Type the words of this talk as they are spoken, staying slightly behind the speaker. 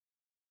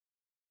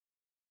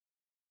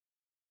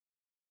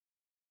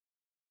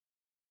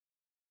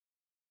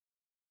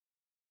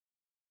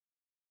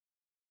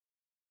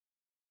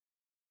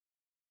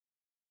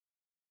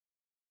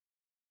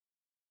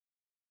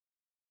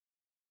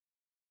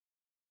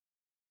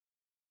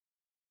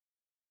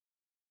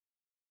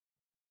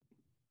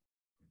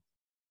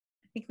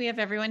think we have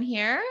everyone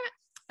here.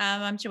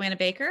 I'm Joanna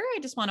Baker. I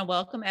just want to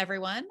welcome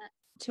everyone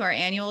to our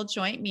annual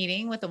joint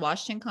meeting with the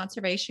Washington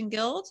Conservation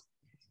Guild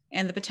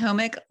and the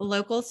Potomac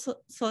local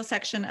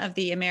section of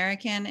the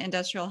American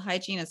Industrial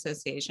Hygiene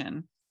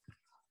Association.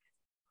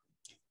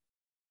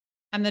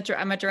 I'm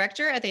a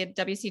director at the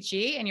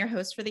WCG and your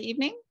host for the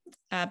evening.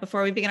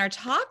 Before we begin our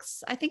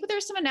talks, I think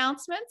there's some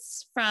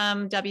announcements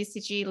from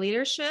WCG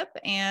leadership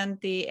and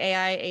the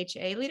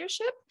AIHA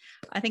leadership.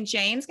 I think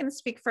Jane's going to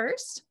speak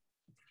first.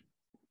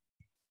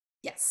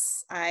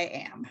 Yes,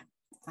 I am.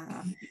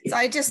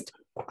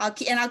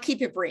 I'll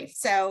keep it brief.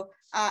 So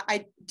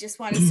I just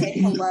want to say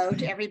hello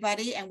to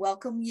everybody and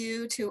welcome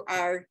you to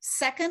our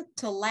second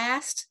to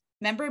last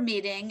member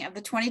meeting of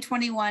the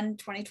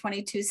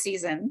 2021-2022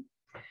 season.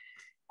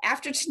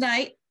 After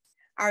tonight,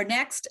 our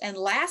next and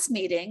last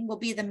meeting will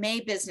be the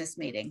May business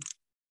meeting.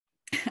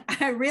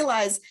 I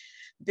realize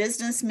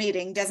business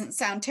meeting doesn't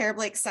sound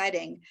terribly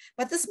exciting,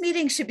 but this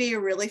meeting should be a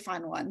really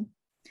fun one.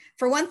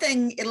 For one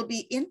thing, it'll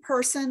be in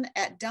person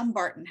at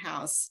Dumbarton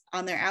House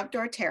on their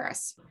outdoor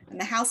terrace, and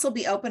the house will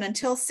be open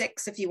until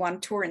 6 if you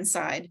want to tour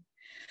inside.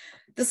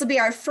 This will be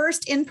our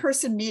first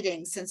in-person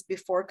meeting since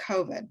before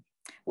COVID.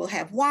 We'll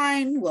have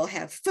wine, we'll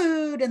have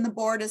food, and the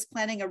board is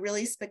planning a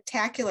really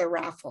spectacular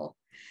raffle.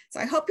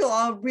 So I hope you'll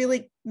all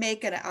really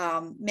make an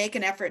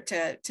effort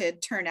to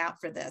turn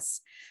out for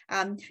this.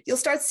 You'll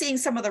start seeing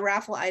some of the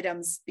raffle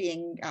items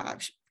being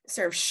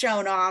sort of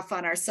shown off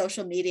on our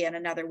social media in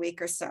another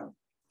week or so.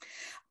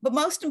 But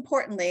most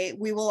importantly,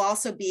 we will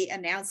also be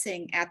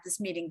announcing at this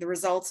meeting the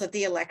results of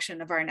the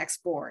election of our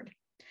next board.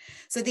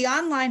 So the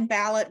online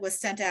ballot was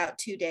sent out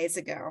 2 days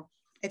ago.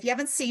 If you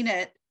haven't seen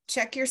it,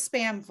 check your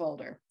spam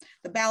folder.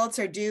 The ballots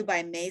are due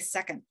by May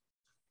 2nd.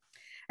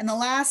 And the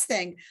last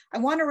thing, I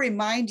want to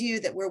remind you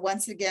that we're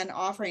once again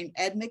offering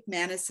Ed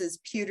McManus's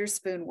Pewter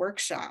Spoon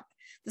Workshop.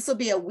 This will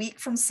be a week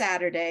from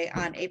Saturday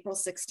on April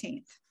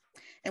 16th.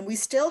 And we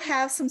still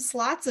have some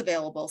slots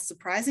available,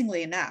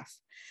 surprisingly enough.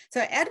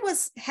 So Ed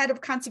was head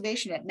of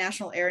conservation at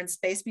National Air and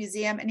Space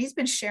Museum, and he's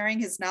been sharing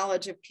his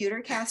knowledge of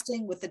pewter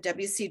casting with the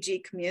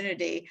WCG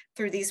community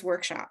through these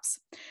workshops.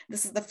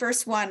 This is the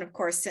first one, of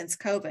course, since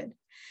COVID.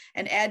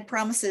 And Ed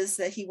promises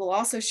that he will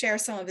also share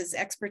some of his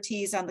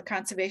expertise on the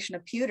conservation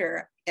of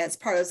pewter as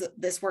part of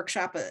this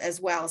workshop as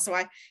well. So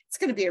it's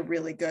going to be a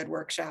really good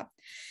workshop.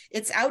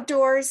 It's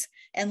outdoors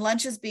and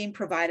lunch is being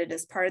provided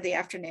as part of the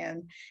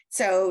afternoon.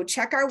 So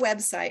check our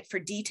website for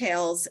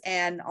details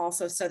and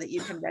also so that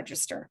you can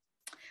register.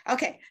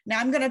 Okay, now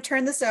I'm going to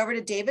turn this over to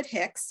David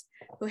Hicks,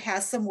 who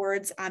has some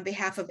words on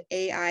behalf of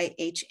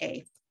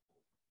AIHA.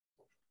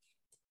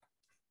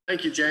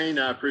 Thank you, Jane.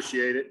 I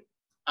appreciate it.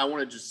 I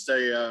want to just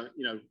say,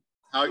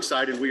 how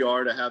excited we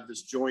are to have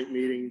this joint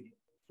meeting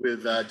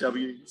with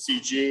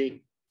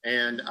WCG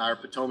and our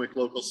Potomac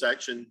local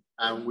section.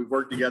 We've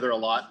worked together a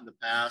lot in the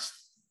past,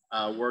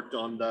 worked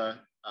on the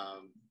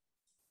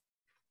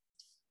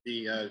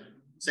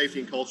safety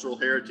and cultural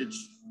heritage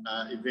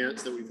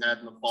events that we've had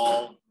in the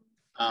fall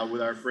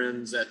with our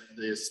friends at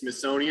the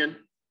Smithsonian,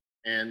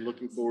 and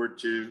looking forward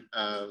to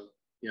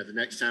the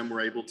next time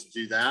we're able to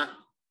do that.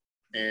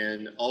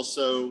 And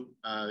also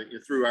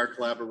through our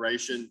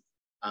collaboration,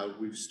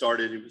 we've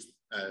started, it was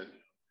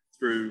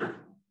through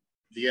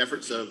the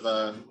efforts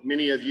of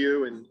many of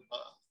you and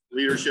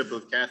leadership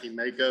of Kathy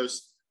Makos,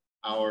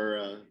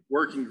 our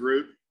working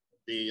group,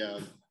 the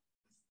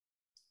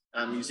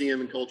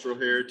Museum and Cultural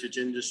Heritage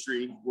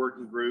Industry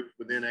Working Group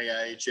within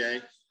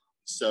AIHA.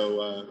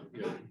 So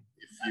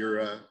if you're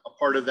a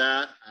part of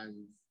that,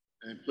 I'm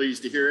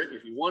pleased to hear it.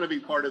 If you want to be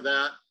part of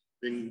that,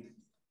 then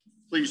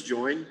please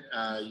join.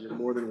 You're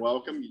more than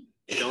welcome.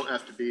 You don't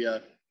have to be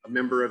a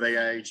member of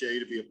AIHA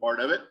to be a part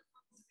of it.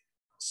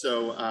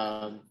 So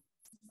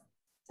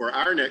for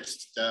our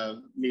next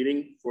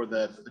meeting for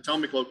the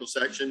Potomac local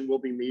section, we'll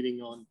be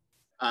meeting on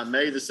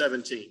May the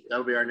 17th.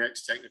 That'll be our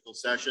next technical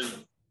session,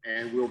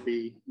 and we'll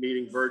be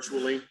meeting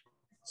virtually.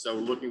 So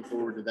looking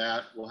forward to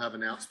that. We'll have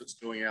announcements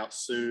going out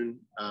soon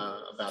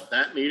about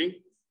that meeting.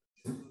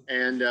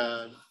 And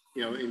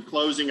in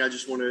closing, I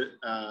just want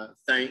to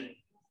thank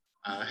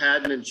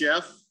Haddon and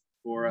Jeff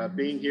for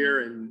being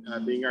here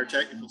and being our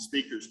technical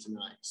speakers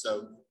tonight.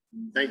 So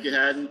thank you,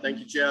 Haddon. Thank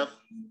you, Jeff.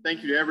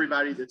 Thank you to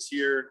everybody that's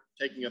here,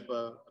 taking up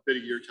a bit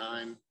of your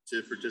time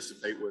to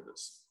participate with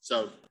us.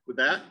 So with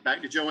that,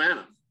 back to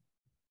Joanna.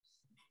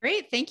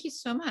 Great. Thank you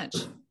so much.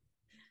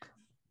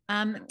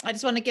 I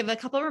just want to give a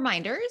couple of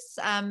reminders.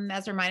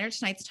 As a reminder,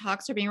 tonight's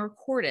talks are being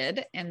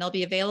recorded and they'll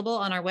be available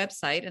on our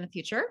website in the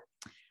future.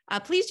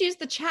 Please use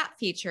the chat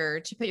feature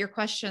to put your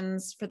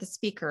questions for the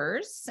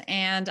speakers,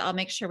 and I'll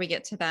make sure we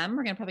get to them.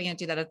 We're probably going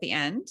to do that at the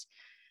end.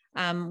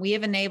 We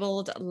have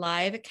enabled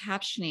live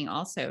captioning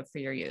also for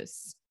your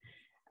use.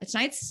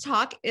 Tonight's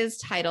talk is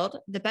titled,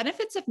 "The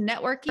Benefits of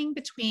Networking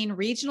Between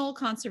Regional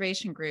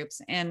Conservation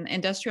Groups and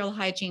Industrial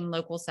Hygiene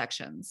Local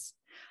Sections."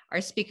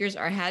 Our speakers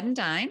are Haddon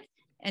Dine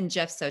and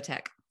Jeff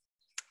Sotek.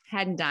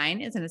 Haddon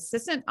Dine is an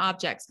assistant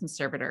objects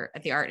conservator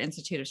at the Art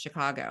Institute of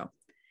Chicago.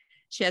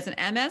 She has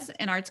an MS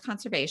in Arts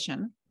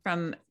Conservation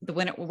from the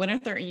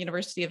Winter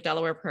University of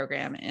Delaware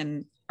program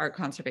in Art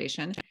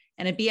Conservation,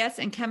 and a BS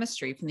in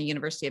Chemistry from the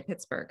University of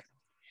Pittsburgh.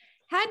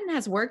 Haddon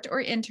has worked or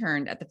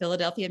interned at the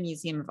Philadelphia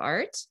Museum of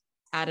Art,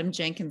 Adam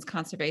Jenkins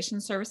Conservation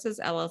Services,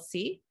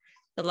 LLC,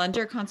 the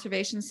Lunder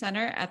Conservation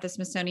Center at the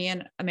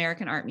Smithsonian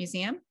American Art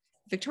Museum,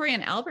 Victoria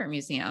and Albert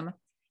Museum,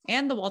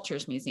 and the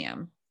Walters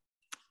Museum.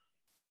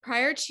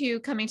 Prior to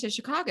coming to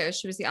Chicago,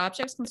 she was the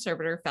Objects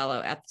Conservator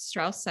Fellow at the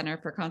Strauss Center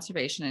for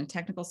Conservation and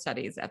Technical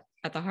Studies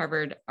at the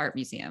Harvard Art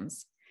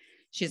Museums.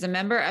 She's a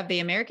member of the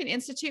American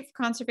Institute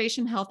for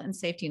Conservation, Health, and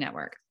Safety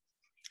Network.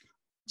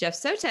 Jeff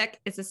Sotek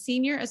is a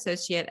Senior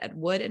Associate at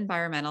Wood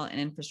Environmental and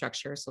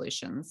Infrastructure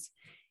Solutions.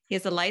 He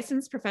is a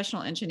licensed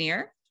professional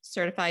engineer,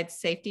 certified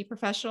safety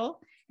professional,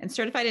 and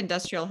certified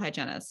industrial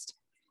hygienist.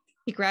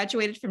 He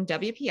graduated from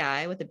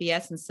WPI with a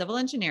BS in civil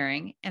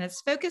engineering and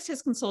has focused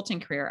his consulting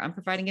career on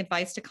providing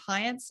advice to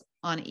clients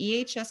on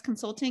EHS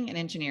consulting and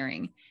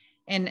engineering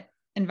and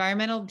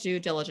environmental due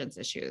diligence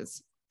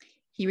issues.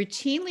 He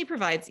routinely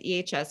provides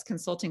EHS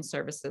consulting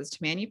services to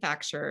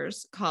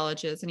manufacturers,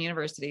 colleges and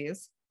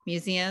universities,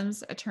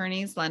 museums,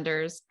 attorneys,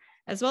 lenders,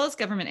 as well as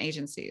government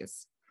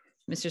agencies.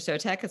 Mr.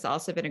 Sotek has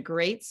also been a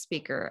great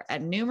speaker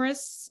at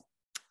numerous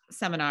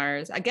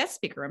seminars, a guest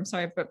speaker, I'm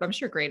sorry, but I'm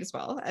sure great as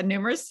well, at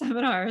numerous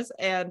seminars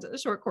and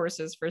short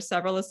courses for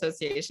several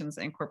associations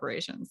and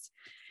corporations.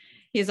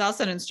 He is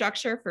also an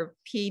instructor for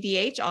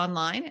PDH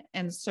Online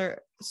and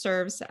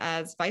serves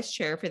as vice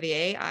chair for the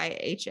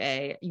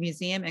AIHA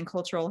Museum and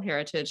Cultural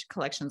Heritage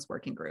Collections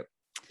Working Group.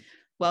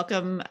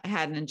 Welcome,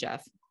 Haddon and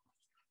Jeff.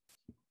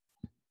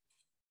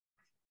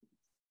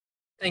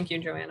 Thank you,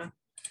 Joanna.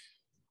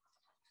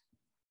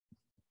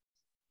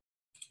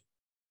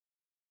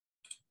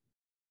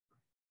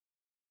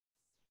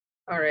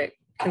 All right,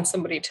 can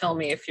somebody tell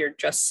me if you're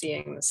just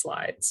seeing the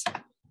slides?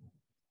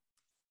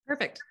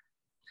 Perfect.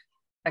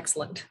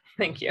 Excellent,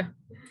 thank you.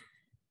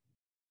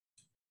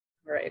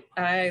 All right,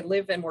 I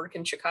live and work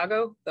in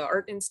Chicago. The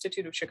Art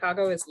Institute of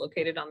Chicago is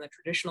located on the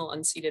traditional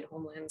unceded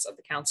homelands of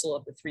the Council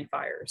of the Three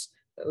Fires,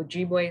 the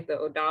Ojibwe, the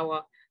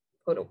Odawa,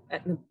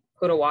 and the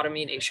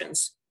Potawatomi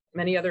nations.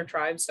 Many other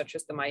tribes, such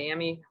as the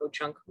Miami,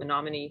 Ho-Chunk,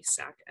 Menominee,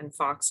 Sac, and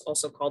Fox,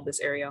 also called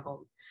this area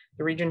home.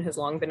 The region has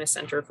long been a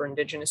center for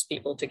Indigenous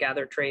people to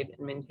gather, trade,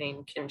 and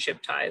maintain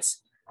kinship ties.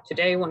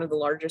 Today, one of the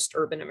largest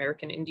urban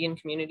American Indian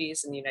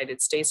communities in the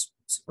United States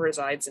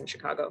resides in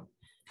Chicago.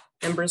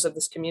 Members of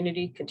this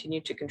community continue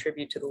to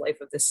contribute to the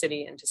life of this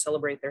city and to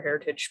celebrate their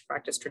heritage,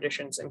 practice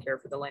traditions, and care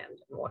for the land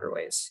and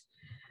waterways.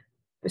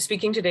 I'm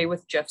speaking today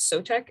with Jeff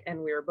Sotek, and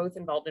we are both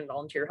involved in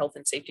volunteer health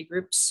and safety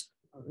groups.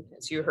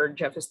 As you heard,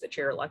 Jeff is the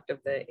chair-elect of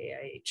the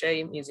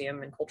AIHA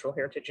Museum and Cultural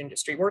Heritage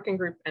Industry Working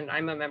Group, and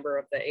I'm a member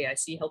of the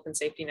AIC Health and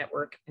Safety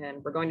Network,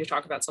 and we're going to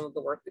talk about some of the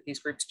work that these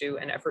groups do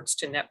and efforts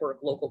to network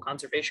local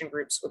conservation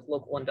groups with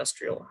local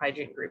industrial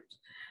hygiene groups,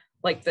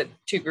 like the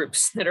two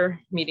groups that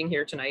are meeting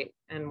here tonight,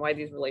 and why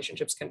these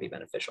relationships can be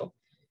beneficial.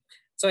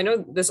 So I know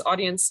this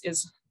audience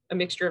is a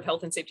mixture of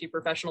health and safety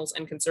professionals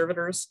and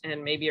conservators,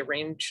 and maybe a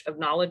range of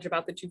knowledge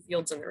about the two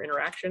fields and their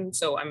interaction.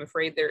 So I'm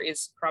afraid there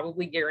is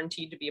probably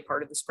guaranteed to be a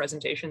part of this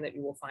presentation that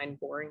you will find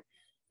boring.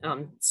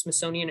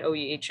 Smithsonian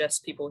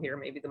OEHS people here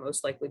may be the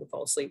most likely to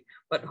fall asleep,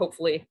 but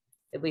hopefully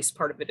at least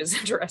part of it is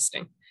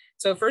interesting.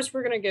 So first,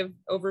 we're going to give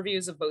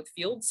overviews of both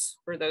fields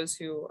for those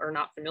who are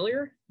not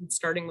familiar,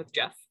 starting with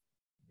Jeff.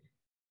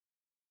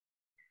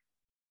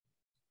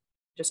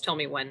 Just tell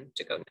me when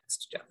to go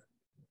next, Jeff.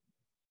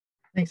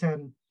 Thanks,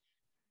 Haddon.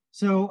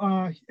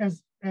 So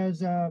as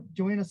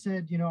Joanna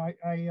said, you know,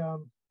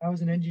 I was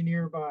an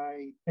engineer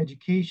by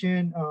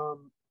education,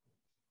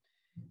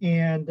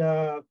 and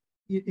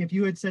if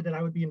you had said that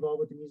I would be involved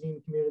with the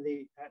museum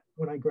community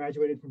when I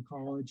graduated from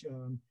college,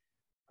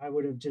 I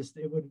would have just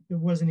it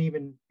wasn't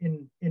even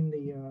in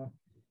the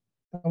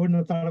I wouldn't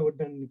have thought it would have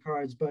been in the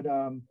cards. But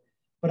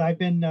I've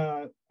been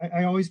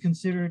I always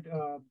considered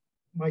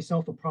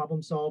myself a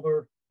problem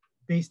solver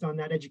based on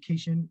that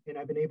education, and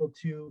I've been able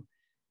to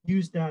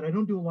use that. I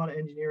don't do a lot of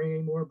engineering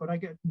anymore, but I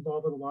get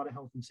involved with a lot of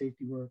health and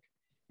safety work.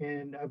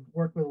 And I've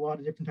worked with a lot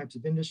of different types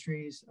of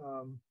industries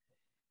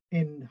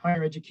in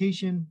higher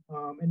education.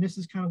 And this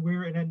is kind of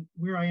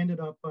where I ended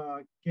up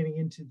getting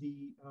into the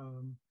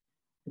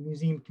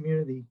museum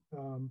community.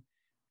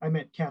 I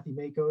met Kathy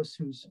Makos,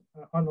 who's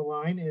on the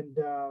line,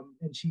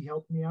 and she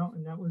helped me out.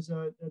 And that was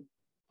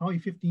probably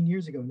 15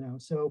 years ago now.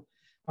 So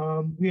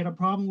we had a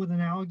problem with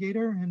an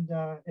alligator, and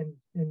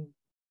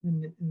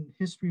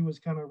history was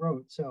kind of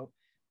wrote. So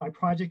my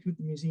project with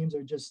the museums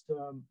are just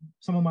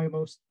some of my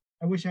most,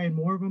 I wish I had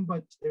more of them,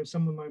 but they're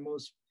some of my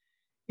most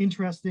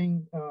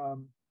interesting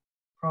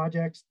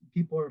projects.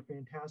 People are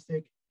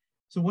fantastic.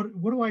 So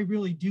what do I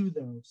really do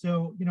though?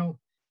 So, you know,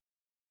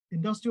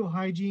 industrial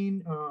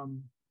hygiene,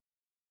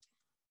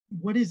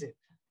 what is it?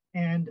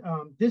 And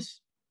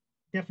this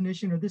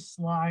definition or this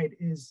slide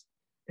is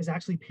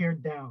actually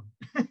pared down.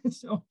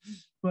 So,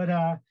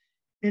 but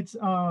it's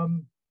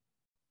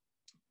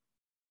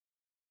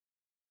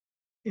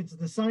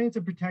the science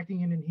of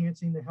protecting and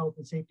enhancing the health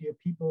and safety of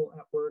people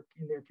at work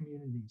in their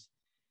communities.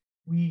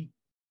 We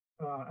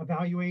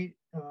evaluate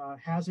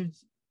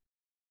hazards,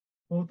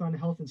 both on the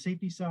health and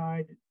safety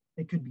side.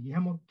 They could be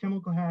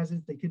chemical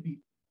hazards. They could be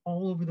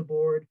all over the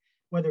board,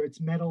 whether it's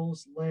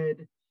metals,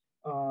 lead.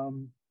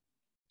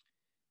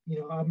 You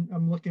know,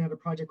 I'm looking at a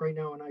project right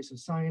now on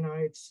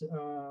isocyanides.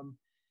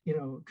 You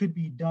know, it could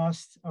be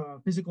dust,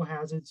 physical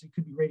hazards. It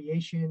could be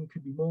radiation, it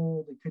could be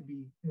mold, it could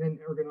be then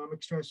ergonomic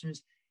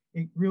stressors.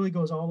 It really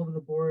goes all over the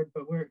board,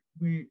 but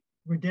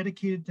we're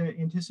dedicated to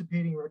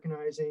anticipating,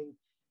 recognizing,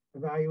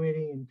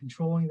 evaluating, and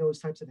controlling those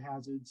types of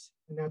hazards.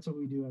 And that's what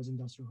we do as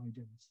industrial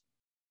hygienists.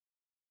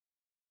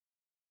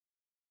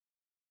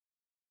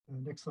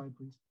 Next slide,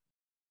 please.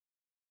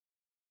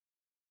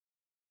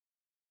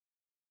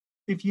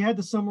 If you had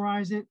to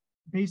summarize it,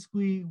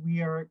 basically,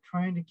 we are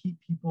trying to keep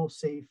people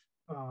safe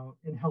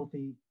and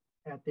healthy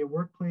at their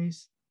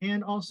workplace,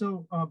 and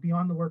also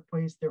beyond the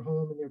workplace, their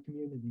home and their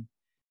community.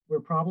 We're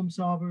problem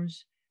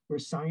solvers, we're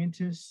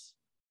scientists,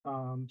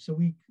 so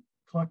we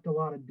collect a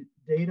lot of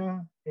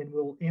data, and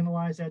we'll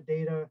analyze that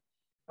data,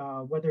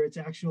 whether it's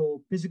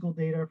actual physical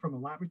data from a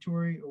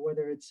laboratory or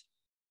whether it's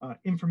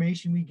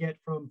information we get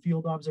from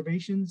field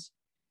observations.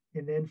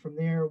 And then from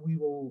there, we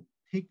will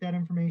take that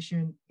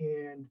information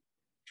and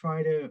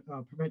try to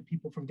prevent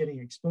people from getting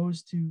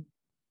exposed to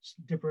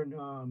different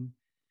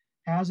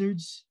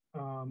hazards,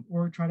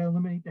 or try to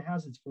eliminate the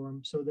hazards for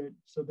them so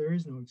there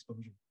is no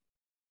exposure.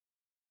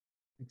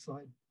 Next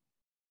slide.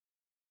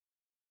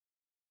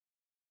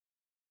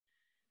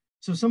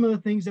 So some of the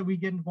things that we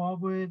get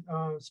involved with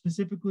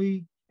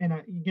specifically, and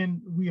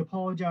again, we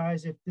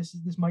apologize if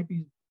this might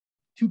be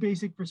too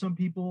basic for some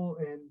people,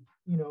 and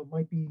you know,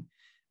 might be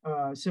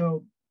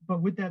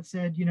but with that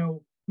said, you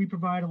know, we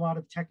provide a lot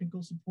of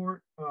technical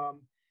support,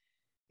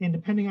 and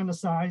depending on the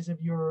size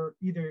of your,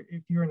 either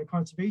if you're in a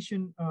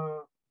conservation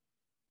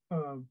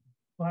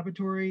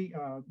laboratory,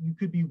 you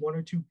could be 1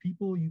 or 2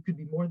 people, you could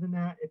be more than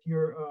that. If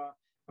you're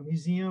a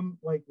museum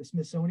like the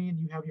Smithsonian,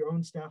 you have your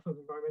own staff of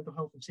environmental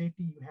health and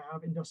safety, you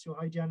have industrial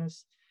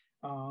hygienists,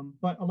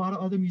 but a lot of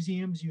other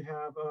museums, you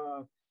have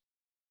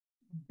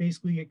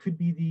basically it could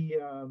be the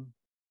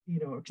you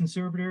know, a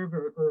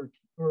conservator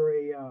or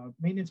a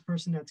maintenance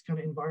person that's kind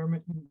of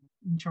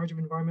in charge of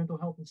environmental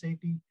health and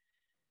safety.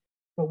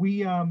 But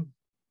we,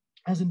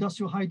 as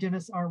industrial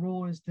hygienists, our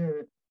role is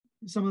to,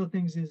 some of the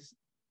things is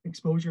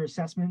exposure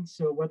assessments.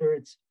 So whether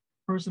it's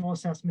personal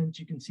assessments,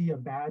 you can see a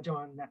badge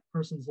on that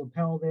person's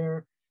lapel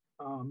there.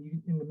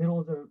 In the middle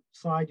of the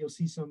slide, you'll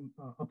see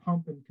a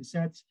pump and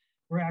cassettes.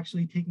 We're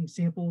actually taking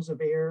samples of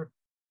air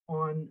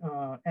on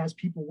as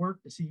people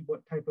work to see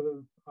what type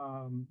of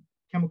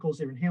chemicals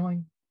they're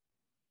inhaling.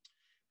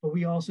 But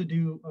we also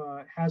do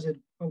hazard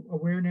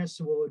awareness.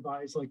 So we'll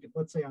advise, like,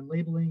 let's say on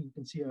labeling, you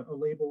can see a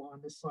label on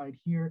this slide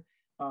here.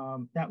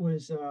 That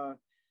was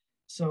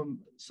some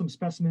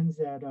specimens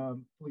that,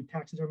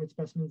 taxidermied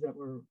specimens that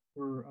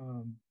were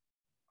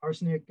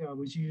arsenic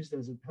was used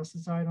as a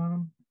pesticide on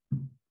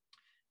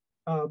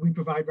them. We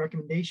provide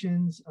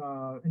recommendations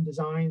and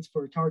designs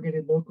for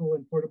targeted local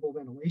and portable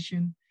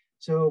ventilation.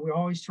 So we're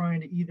always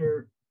trying to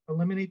either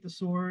eliminate the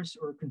source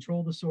or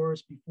control the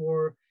source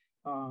before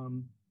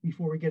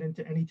we get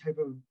into any type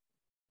of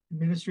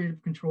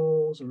administrative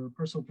controls or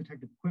personal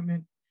protective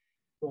equipment.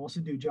 We'll also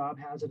do job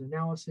hazard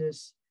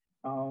analysis.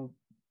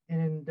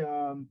 And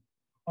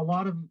a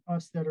lot of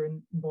us that are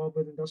involved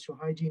with industrial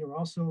hygiene are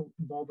also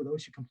involved with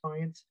OSHA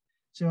compliance.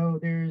 So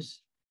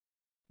there's,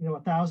 you know,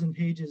 1,000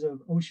 pages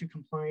of OSHA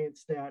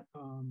compliance that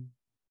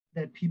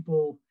that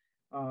people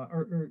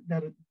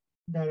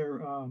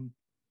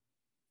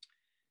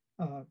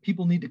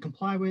people need to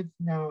comply with.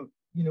 Now,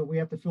 you know, we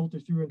have to filter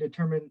through and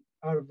determine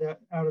out of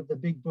the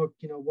big book,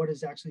 you know, what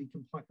is actually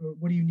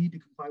what do you need to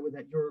comply with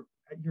at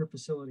your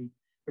facility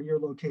or your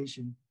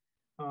location.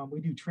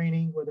 We do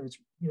training, whether it's,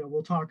 you know,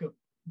 we'll talk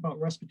about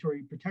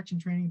respiratory protection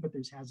training, but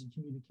there's hazard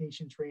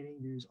communication training.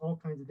 There's all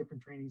kinds of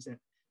different trainings that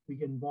we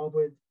get involved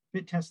with,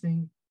 fit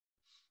testing,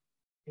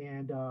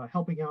 and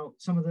helping out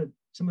some of the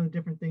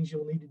different things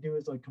you'll need to do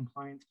is like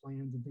compliance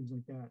plans and things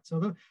like that.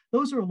 So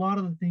those are a lot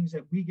of the things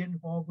that we get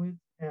involved with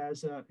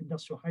as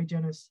industrial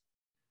hygienists.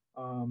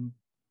 And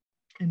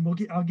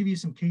I'll give you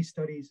some case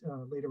studies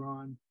later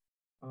on,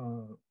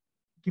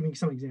 giving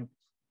some examples.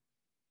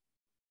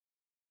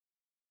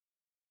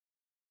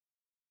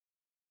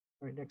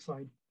 All right, next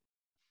slide.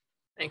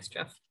 Thanks,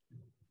 Jeff.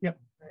 Yep.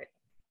 All right.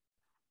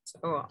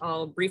 So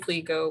I'll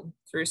briefly go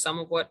through some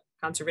of what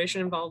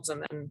conservation involves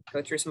and then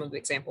go through some of the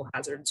example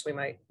hazards we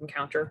might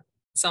encounter,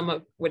 some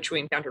of which we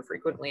encounter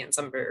frequently and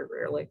some very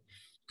rarely.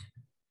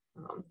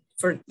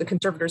 For the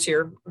conservators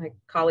here, my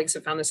colleagues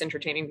have found this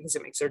entertaining because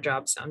it makes their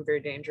job sound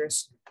very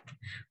dangerous.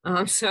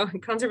 So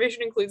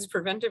conservation includes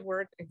preventive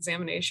work,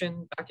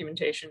 examination,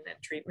 documentation, and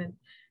treatment.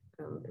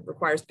 It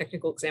requires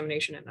technical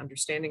examination and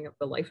understanding of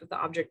the life of the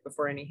object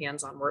before any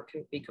hands-on work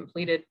can be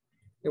completed.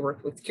 We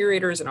work with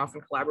curators and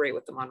often collaborate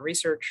with them on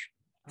research.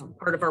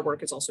 Part of our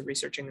work is also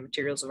researching the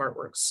materials of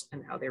artworks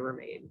and how they were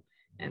made.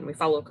 And we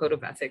follow a code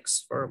of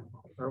ethics for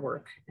our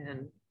work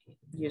and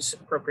use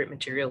appropriate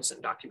materials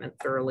and document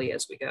thoroughly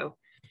as we go.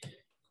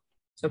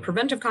 So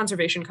preventive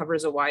conservation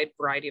covers a wide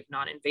variety of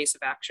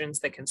non-invasive actions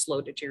that can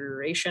slow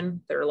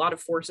deterioration. There are a lot of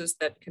forces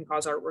that can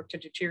cause artwork to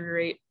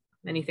deteriorate.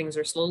 Many things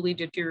are slowly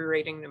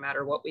deteriorating no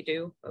matter what we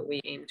do, but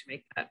we aim to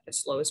make that as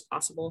slow as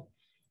possible.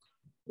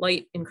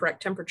 Light,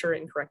 incorrect temperature,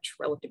 incorrect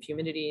relative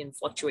humidity, and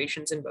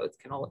fluctuations in both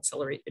can all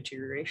accelerate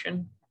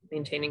deterioration.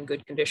 Maintaining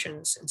good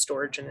conditions in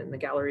storage and in the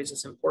galleries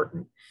is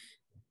important.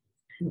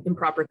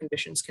 Improper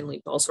conditions can lead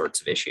to all sorts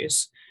of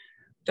issues.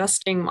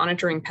 Dusting,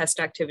 monitoring pest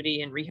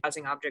activity, and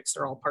rehousing objects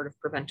are all part of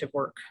preventive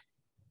work.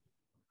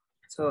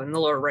 So in the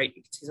lower right,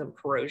 you can see some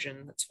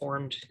corrosion that's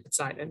formed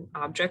inside an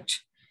object.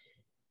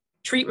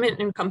 Treatment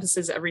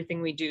encompasses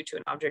everything we do to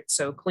an object.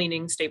 So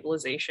cleaning,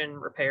 stabilization,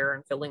 repair,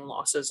 and filling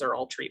losses are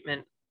all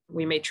treatment.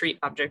 We may treat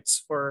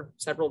objects for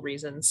several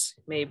reasons.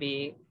 It may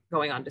be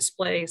going on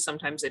display.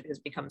 Sometimes it has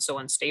become so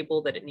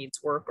unstable that it needs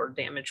work or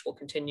damage will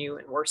continue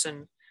and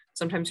worsen.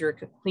 Sometimes you're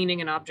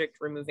cleaning an object,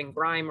 removing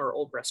grime or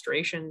old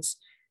restorations.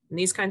 And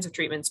these kinds of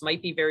treatments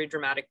might be very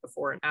dramatic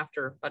before and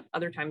after, but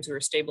other times we are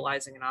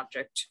stabilizing an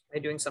object by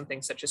doing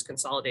something such as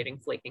consolidating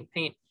flaking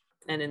paint.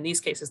 And in these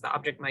cases, the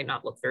object might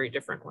not look very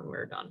different when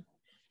we're done.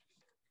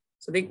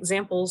 So the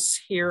examples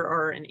here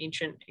are an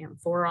ancient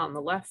amphora on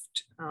the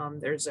left.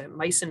 There's a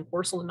Meissen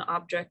porcelain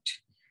object.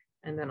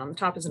 And then on the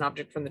top is an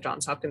object from the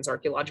Johns Hopkins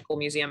Archaeological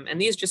Museum.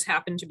 And these just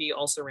happen to be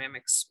all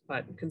ceramics,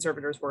 but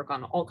conservators work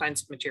on all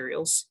kinds of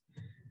materials.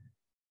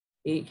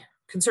 The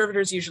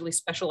conservators usually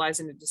specialize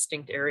in a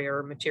distinct area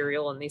or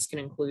material, and these can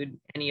include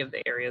any of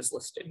the areas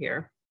listed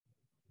here.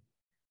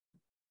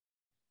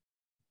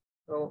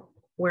 So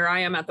where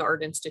I am at the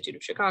Art Institute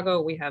of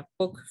Chicago, we have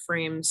book,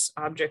 frames,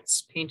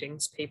 objects,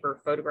 paintings,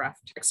 paper, photograph,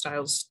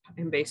 textiles,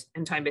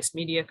 and time-based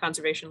media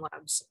conservation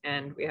labs,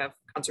 and we have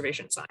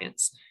conservation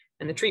science.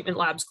 And the treatment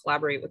labs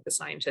collaborate with the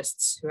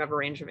scientists who have a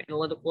range of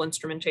analytical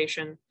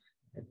instrumentation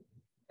that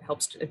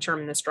helps to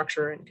determine the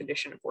structure and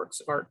condition of works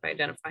of art by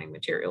identifying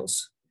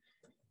materials.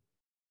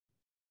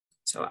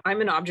 So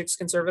I'm an objects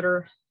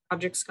conservator.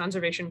 Objects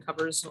conservation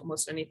covers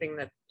almost anything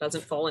that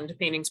doesn't fall into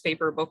paintings,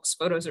 paper, books,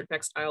 photos, or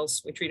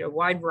textiles. We treat a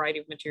wide variety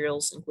of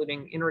materials,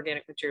 including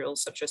inorganic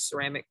materials such as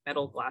ceramic,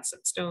 metal, glass,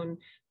 and stone,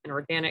 and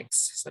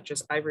organics such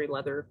as ivory,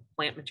 leather,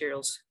 plant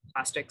materials,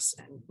 plastics,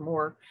 and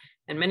more.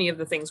 And many of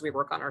the things we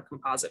work on are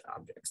composite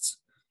objects.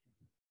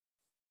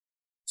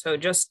 So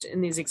just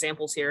in these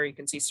examples here, you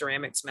can see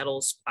ceramics,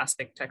 metals,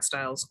 plastic,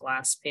 textiles,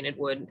 glass, painted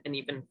wood, and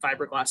even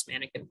fiberglass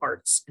mannequin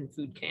parts and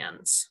food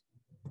cans.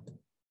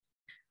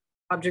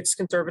 Objects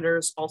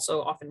conservators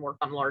also often work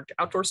on large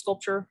outdoor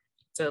sculpture.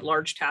 It's a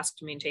large task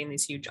to maintain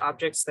these huge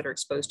objects that are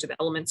exposed to the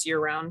elements year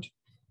round.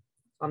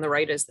 On the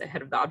right is the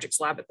head of the objects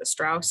lab at the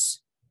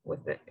Strauss with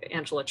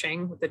Angela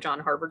Chang with the John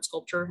Harvard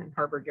sculpture in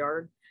Harvard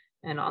Yard.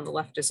 And on the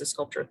left is a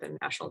sculpture at the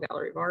National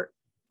Gallery of Art.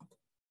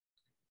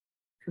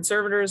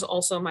 Conservators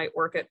also might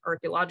work at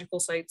archaeological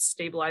sites,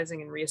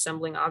 stabilizing and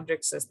reassembling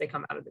objects as they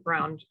come out of the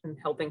ground and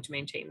helping to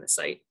maintain the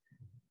site.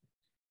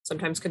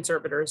 Sometimes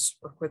conservators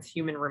work with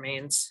human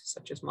remains,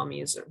 such as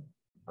mummies or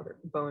other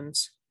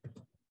bones.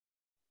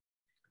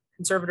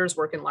 Conservators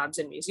work in labs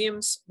and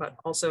museums, but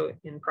also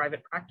in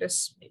private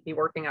practice, maybe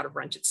working out of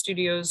rented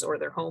studios or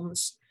their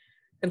homes.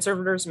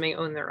 Conservators may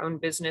own their own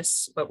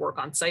business, but work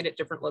on site at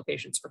different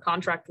locations for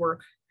contract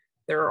work.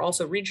 There are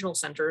also regional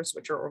centers,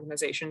 which are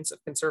organizations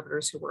of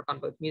conservators who work on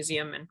both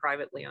museum and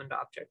privately owned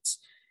objects.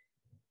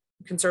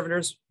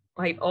 Conservators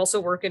might also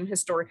work in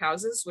historic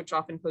houses, which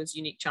often pose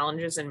unique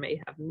challenges and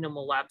may have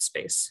minimal lab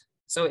space.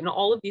 So in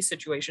all of these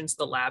situations,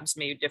 the labs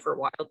may differ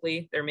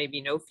wildly. There may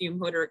be no fume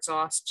hood or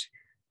exhaust.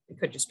 It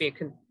could just be a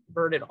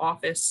converted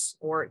office,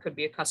 or it could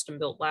be a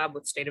custom-built lab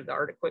with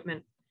state-of-the-art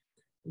equipment.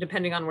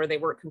 Depending on where they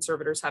work,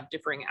 conservators have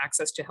differing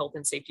access to health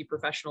and safety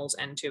professionals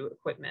and to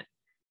equipment.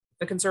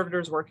 The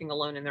conservators working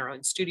alone in their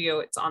own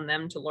studio, it's on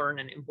them to learn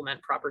and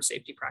implement proper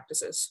safety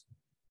practices.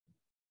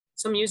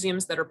 Some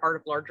museums that are part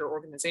of larger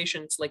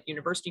organizations, like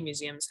university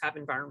museums, have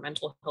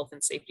environmental health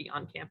and safety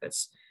on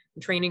campus.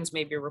 And trainings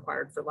may be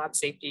required for lab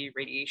safety,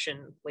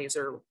 radiation,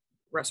 laser,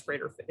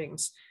 respirator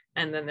fittings.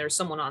 And then there's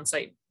someone on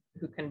site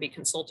who can be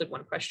consulted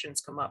when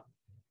questions come up.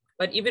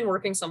 But even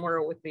working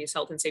somewhere with these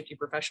health and safety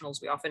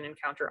professionals, we often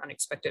encounter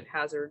unexpected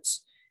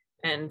hazards.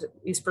 And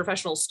these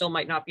professionals still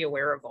might not be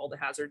aware of all the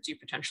hazards you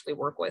potentially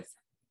work with.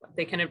 But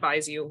they can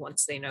advise you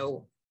once they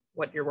know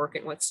what you're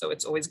working with. So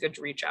it's always good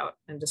to reach out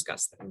and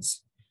discuss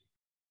things.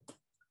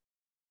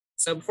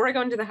 So before I go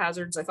into the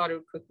hazards, I thought I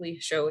would quickly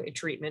show a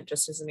treatment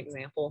just as an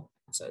example.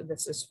 So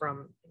this is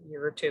from a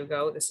year or two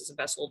ago. This is a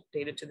vessel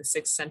dated to the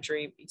 6th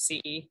century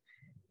BCE.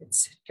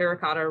 It's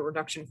terracotta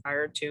reduction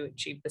fired to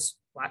achieve this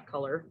flat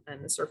color,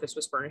 and the surface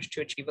was burnished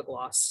to achieve a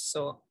gloss.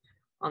 So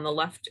on the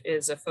left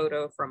is a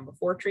photo from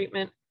before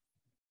treatment,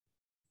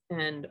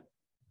 and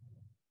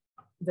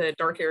the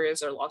dark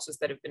areas are losses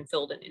that have been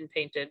filled and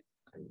in-painted,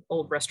 and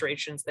old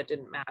restorations that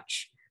didn't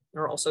match.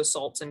 There are also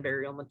salts and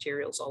burial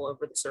materials all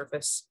over the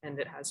surface, and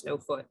it has no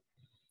foot.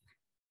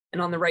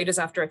 And on the right is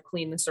after I've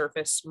cleaned the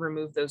surface,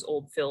 removed those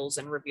old fills,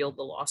 and revealed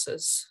the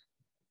losses.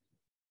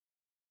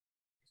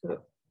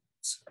 So,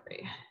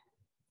 sorry.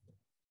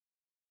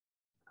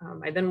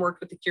 I then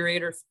worked with the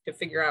curator to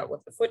figure out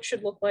what the foot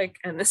should look like.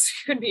 And this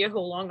could be a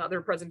whole long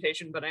other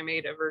presentation, but I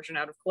made a version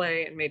out of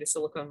clay and made a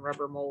silicone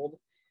rubber mold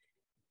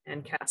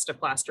and cast a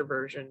plaster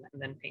version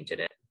and then painted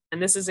it.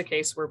 And this is a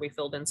case where we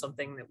filled in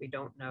something that we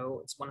don't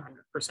know is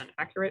 100%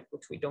 accurate,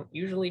 which we don't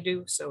usually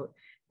do. So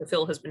the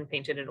fill has been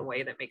painted in a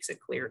way that makes it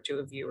clear to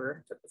a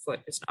viewer that the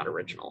foot is not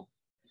original.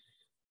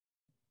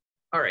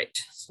 All right,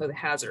 so the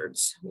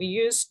hazards. We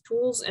use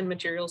tools and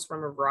materials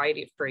from a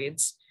variety of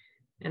trades.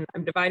 And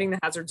I'm dividing the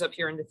hazards up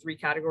here into 3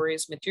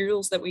 categories: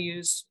 materials that we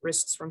use,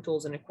 risks from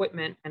tools and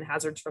equipment, and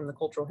hazards from the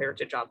cultural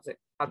heritage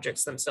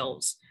objects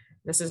themselves.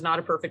 This is not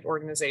a perfect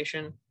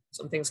organization.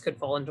 Some things could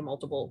fall into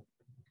multiple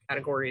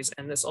categories,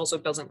 and this also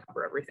doesn't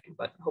cover everything,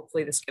 but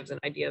hopefully this gives an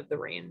idea of the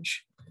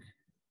range.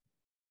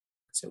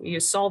 So we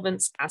use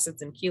solvents,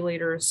 acids, and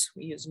chelators.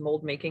 We use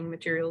mold making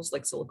materials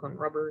like silicone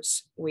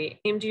rubbers. We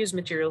aim to use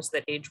materials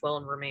that age well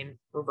and remain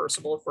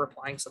reversible if we're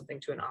applying something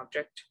to an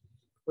object.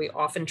 We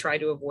often try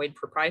to avoid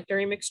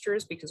proprietary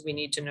mixtures because we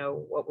need to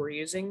know what we're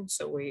using,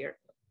 so we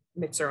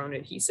mix our own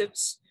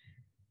adhesives.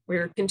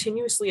 We're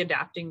continuously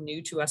adapting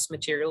new to us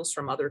materials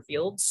from other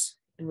fields,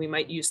 and we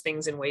might use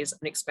things in ways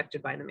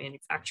unexpected by the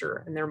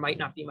manufacturer, and there might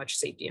not be much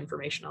safety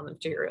information on the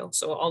material.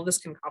 So all this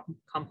can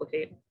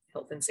complicate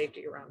health and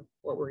safety around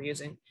what we're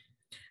using.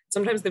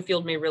 Sometimes the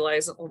field may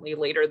realize only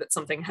later that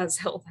something has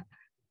health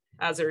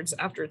hazards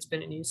after it's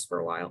been in use for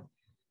a while.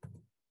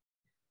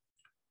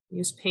 We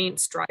use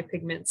paints, dry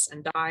pigments,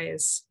 and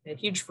dyes, a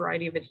huge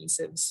variety of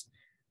adhesives,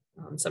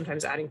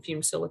 sometimes adding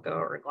fumed silica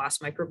or glass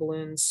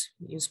microballoons.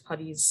 We use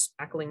putties,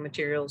 spackling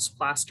materials,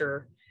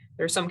 plaster.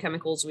 There are some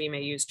chemicals we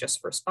may use just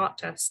for spot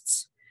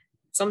tests.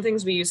 Some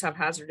things we use have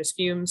hazardous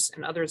fumes,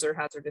 and others are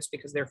hazardous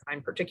because they're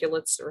fine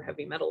particulates or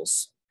heavy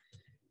metals.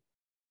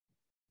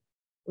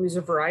 We use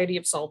a variety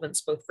of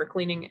solvents, both for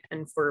cleaning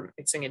and for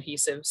mixing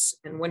adhesives.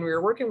 And when we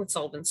are working with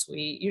solvents,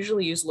 we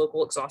usually use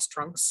local exhaust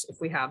trunks if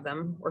we have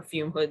them, or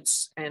fume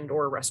hoods and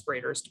or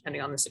respirators,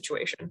 depending on the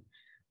situation.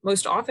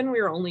 Most often we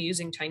are only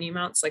using tiny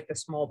amounts like the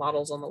small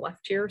bottles on the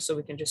left here, so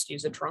we can just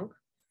use a trunk.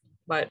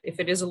 But if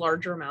it is a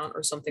larger amount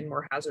or something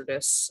more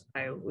hazardous,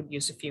 I would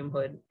use a fume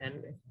hood.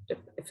 And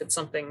if it's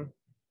something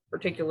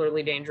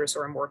particularly dangerous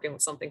or I'm working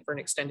with something for an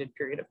extended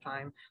period of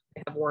time,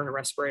 I have worn a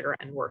respirator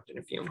and worked in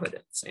a fume hood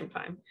at the same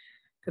time.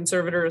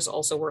 Conservators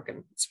also work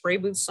in spray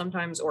booths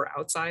sometimes or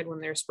outside when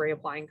they're spray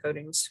applying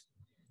coatings.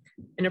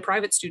 In a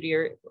private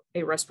studio,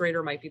 a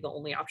respirator might be the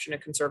only option a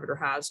conservator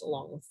has,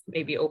 along with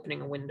maybe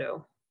opening a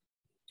window.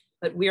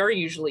 But we are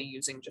usually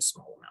using just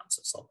small amounts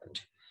of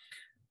solvent.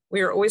 We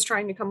are always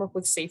trying to come up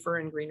with safer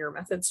and greener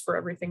methods for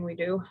everything we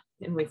do,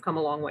 and we've come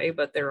a long way,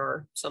 but there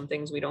are some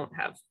things we don't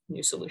have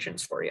new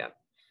solutions for yet.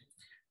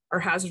 Our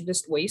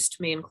hazardous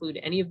waste may include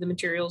any of the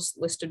materials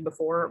listed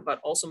before, but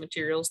also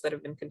materials that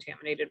have been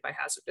contaminated by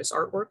hazardous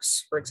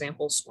artworks, for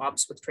example,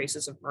 swabs with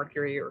traces of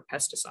mercury or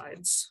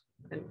pesticides.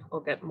 And I'll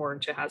get more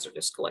into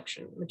hazardous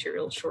collection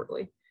materials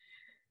shortly.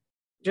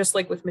 Just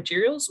like with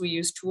materials, we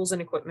use tools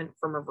and equipment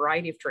from a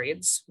variety of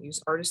trades. We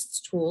use artists'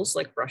 tools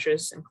like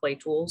brushes and clay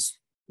tools.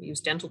 We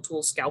use dental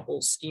tools,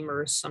 scalpels,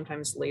 steamers,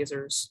 sometimes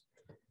lasers.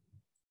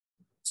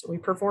 So we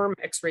perform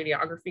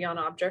X-radiography on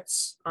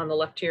objects. On the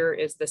left here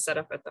is the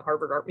setup at the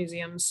Harvard Art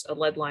Museums, a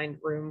lead-lined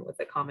room with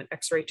a common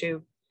X-ray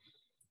tube.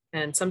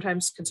 And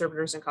sometimes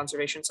conservators and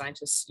conservation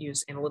scientists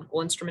use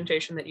analytical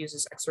instrumentation that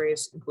uses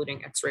X-rays,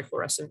 including X-ray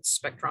fluorescence,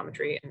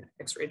 spectrometry, and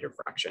X-ray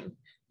diffraction.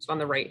 So on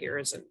the right here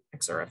is an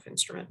XRF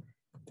instrument.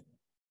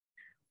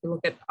 We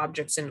look at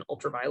objects in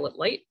ultraviolet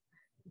light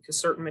because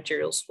certain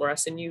materials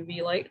fluoresce in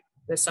UV light.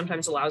 This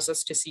sometimes allows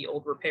us to see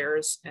old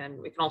repairs, and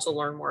we can also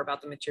learn more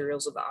about the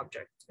materials of the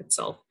object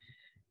itself.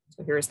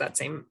 So here's that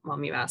same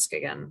mummy mask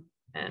again.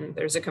 And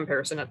there's a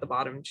comparison at the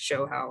bottom to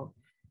show how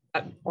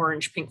that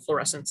orange-pink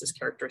fluorescence is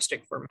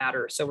characteristic for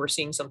matter. So we're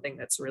seeing something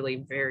that's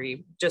really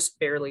just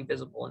barely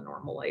visible in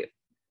normal light.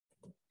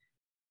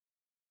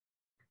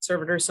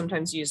 Conservators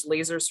sometimes use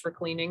lasers for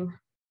cleaning.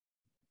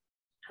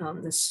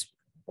 This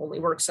only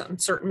works on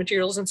certain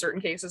materials in certain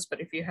cases,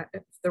 but if you have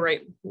the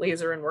right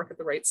laser and work at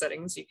the right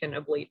settings, you can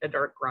ablate a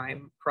dark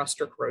grime,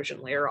 crust, or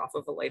corrosion layer off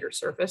of a lighter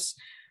surface.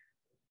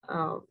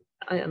 On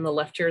the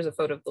left here is a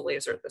photo of the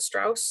laser at the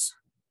Strauss.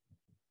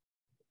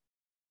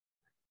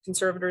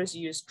 Conservators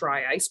use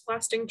dry ice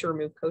blasting to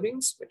remove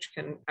coatings, which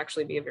can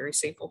actually be a very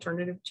safe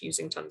alternative to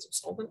using tons of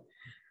solvent.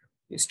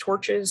 Use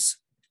torches,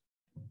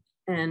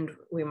 and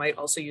we might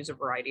also use a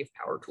variety of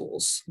power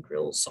tools,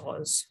 drills,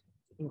 saws,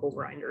 angle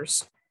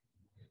grinders.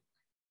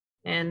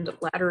 And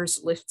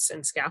ladders, lifts,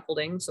 and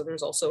scaffolding. So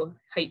there's also a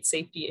height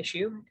safety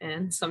issue.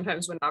 And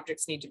sometimes when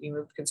objects need to be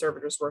moved,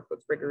 conservators work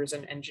with riggers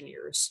and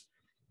engineers.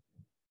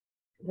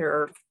 There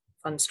are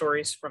fun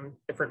stories from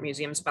different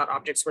museums about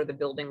objects where the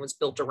building was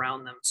built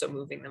around them, so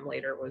moving them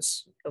later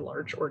was a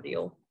large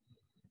ordeal.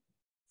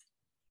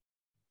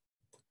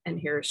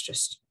 And here's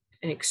just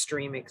an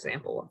extreme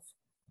example of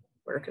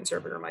where a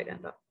conservator might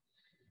end up.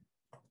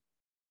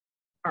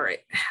 All right,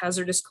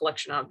 hazardous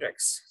collection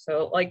objects.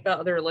 So like the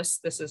other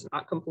list, this is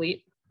not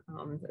complete.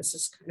 This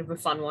is kind of a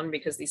fun one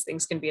because these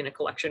things can be in a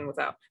collection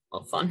without,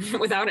 well, fun,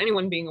 without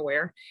anyone being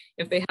aware.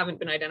 If they haven't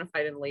been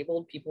identified and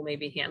labeled, people may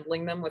be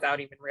handling them without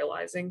even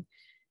realizing.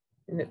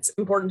 And it's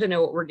important to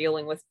know what we're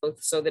dealing with,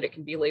 both so that it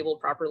can be labeled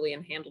properly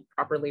and handled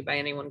properly by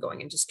anyone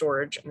going into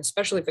storage, and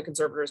especially if a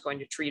conservator is going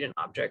to treat an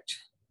object.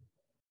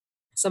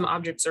 Some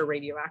objects are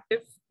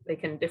radioactive. They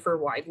can differ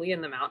widely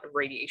in the amount of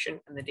radiation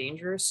and the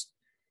dangers.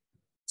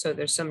 So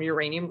there's some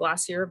uranium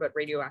glass here, but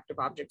radioactive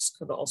objects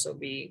could also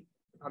be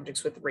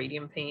objects with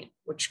radium paint,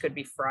 which could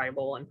be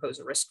friable and pose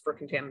a risk for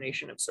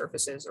contamination of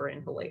surfaces or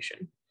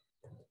inhalation.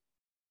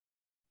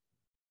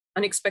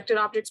 Unexpected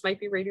objects might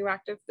be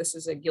radioactive. This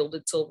is a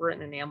gilded silver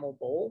and enamel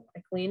bowl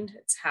I cleaned.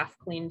 It's half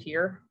cleaned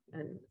here.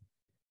 And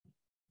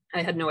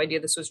I had no idea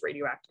this was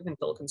radioactive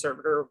until a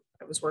conservator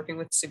I was working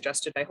with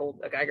suggested I hold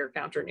a Geiger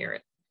counter near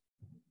it.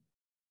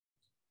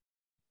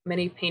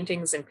 Many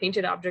paintings and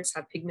painted objects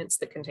have pigments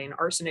that contain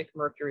arsenic,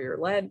 mercury, or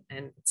lead,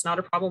 and it's not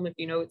a problem if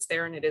you know it's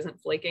there and it isn't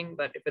flaking,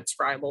 but if it's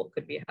friable, it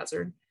could be a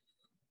hazard.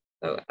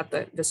 So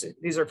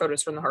these are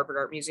photos from the Harvard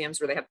Art Museums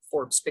where they have the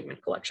Forbes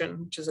Pigment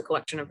Collection, which is a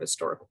collection of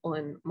historical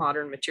and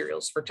modern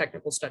materials for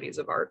technical studies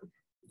of art.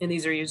 And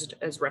these are used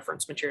as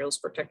reference materials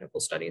for technical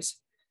studies.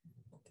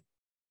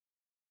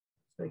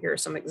 So here are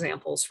some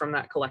examples from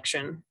that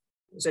collection.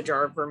 There's a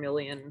jar of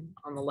vermilion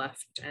on the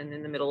left, and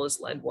in the middle is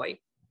lead white.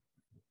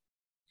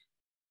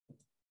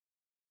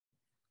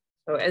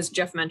 So as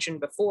Jeff mentioned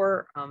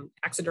before,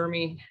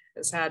 taxidermy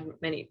has had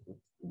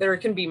there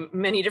can be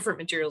many different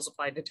materials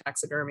applied to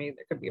taxidermy.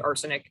 There could be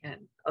arsenic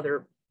and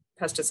other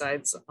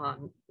pesticides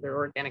on their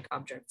organic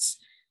objects,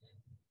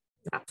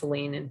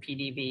 naphthalene and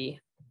PDB.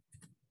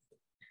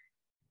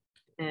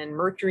 And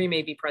mercury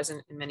may be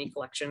present in many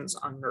collections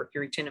on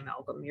mercury tin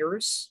amalgam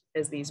mirrors.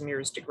 As these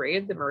mirrors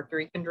degrade, the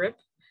mercury can drip.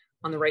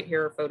 On the right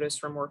here are photos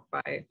from work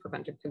by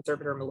preventive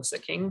conservator Melissa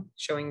King,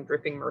 showing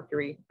dripping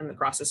mercury and the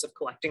process of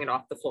collecting it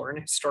off the floor in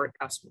a historic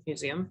house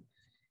museum.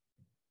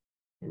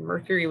 And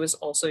mercury was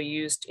also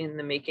used in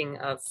the making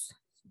of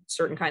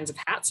certain kinds of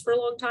hats for a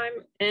long time,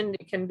 and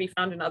it can be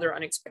found in other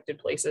unexpected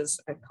places.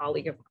 A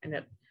colleague of mine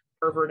at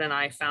Harvard and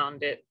I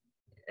found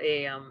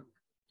a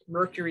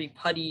mercury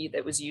putty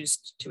that was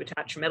used to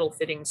attach metal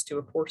fittings to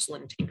a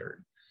porcelain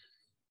tankard.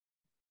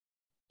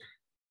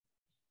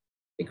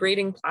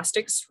 Degrading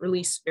plastics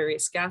release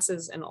various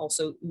gases and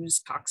also ooze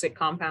toxic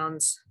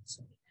compounds.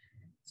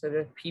 So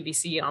the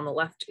PVC on the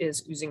left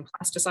is oozing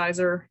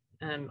plasticizer,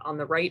 and on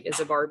the right is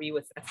a Barbie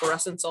with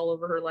efflorescence all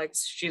over her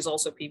legs. She's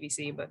also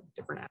PVC, but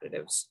different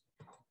additives.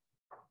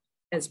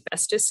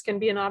 Asbestos can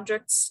be in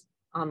objects.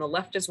 On the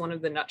left is one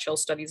of the nutshell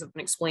studies of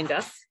unexplained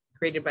death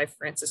created by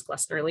Francis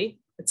Glessner-Lee.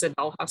 It's a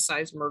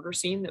dollhouse-sized murder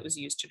scene that was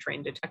used to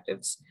train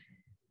detectives.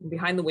 And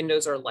behind the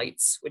windows are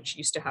lights, which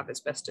used to have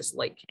asbestos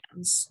light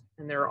cans.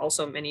 And there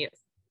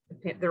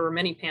were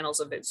many panels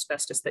of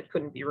asbestos that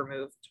couldn't be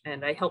removed.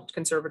 And I helped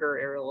conservator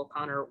Ariel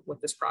O'Connor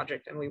with this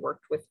project, and we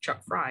worked with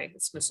Chuck Fry, the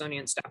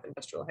Smithsonian staff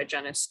industrial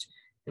hygienist,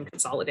 and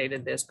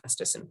consolidated the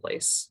asbestos in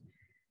place.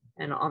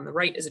 And on the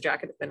right is a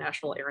jacket at the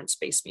National Air and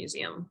Space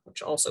Museum,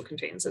 which also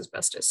contains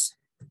asbestos.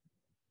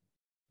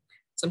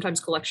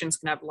 Sometimes collections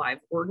can have live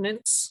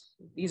ordnance.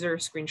 These are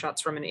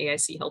screenshots from an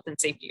AIC health and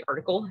safety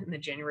article in the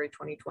January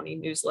 2020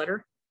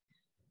 newsletter.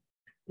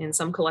 In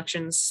some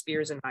collections,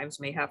 spears and knives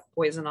may have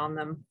poison on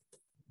them.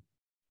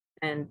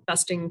 And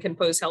dusting can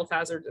pose health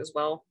hazards as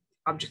well.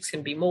 Objects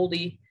can be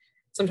moldy.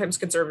 Sometimes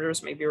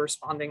conservators may be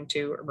responding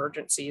to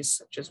emergencies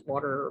such as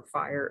water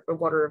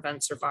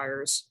events or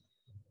fires.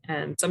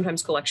 And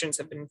sometimes collections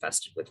have been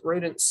infested with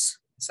rodents,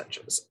 such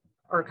as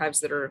archives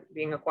that are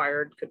being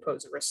acquired could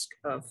pose a risk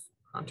of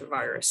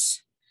hantavirus.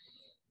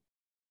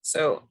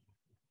 So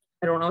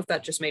I don't know if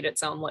that just made it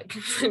sound like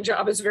the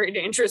job is very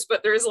dangerous,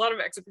 but there is a lot of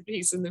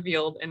expertise in the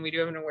field, and we do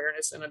have an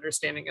awareness and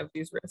understanding of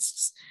these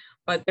risks.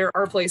 But there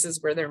are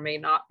places where there may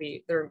not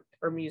be, there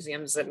are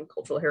museums and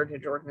cultural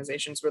heritage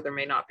organizations where there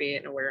may not be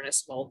an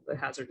awareness of all the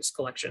hazardous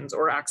collections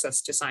or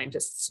access to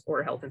scientists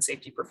or health and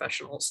safety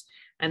professionals.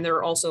 And there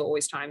are also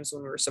always times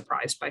when we're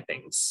surprised by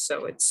things.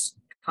 So it's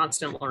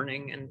constant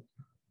learning and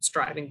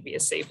striving to be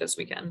as safe as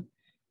we can.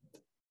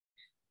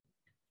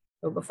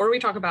 So before we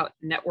talk about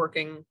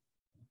networking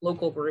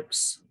local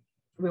groups,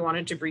 we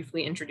wanted to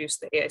briefly introduce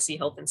the AIC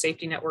Health and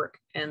Safety Network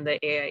and the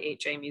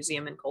AIHA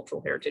Museum and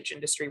Cultural Heritage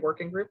Industry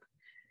Working Group.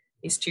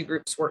 These two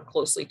groups work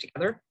closely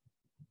together.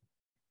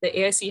 The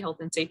AIC Health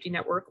and Safety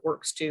Network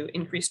works to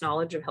increase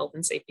knowledge of health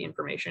and safety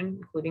information,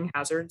 including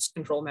hazards,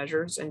 control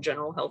measures, and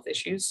general health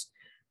issues.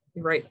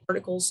 We write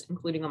articles,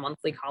 including a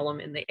monthly column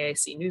in the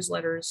AIC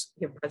newsletters,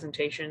 give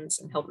presentations,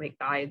 and help make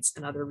guides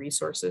and other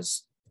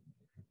resources.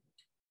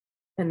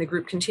 And the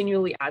group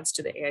continually adds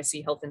to the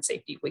AIC Health and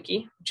Safety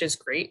Wiki, which is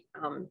great.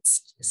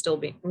 It's still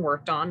being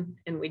worked on.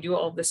 And we do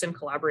all of this in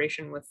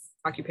collaboration with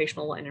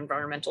occupational and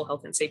environmental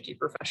health and safety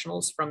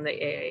professionals from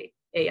the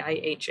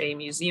AIHA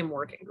Museum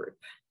Working Group.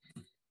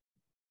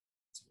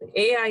 So the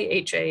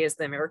AIHA is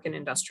the American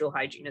Industrial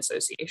Hygiene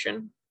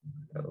Association.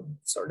 So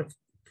sort of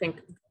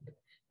think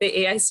the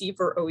AIC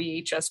for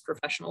OEHS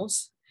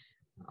professionals.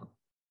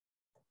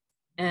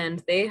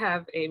 And they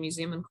have a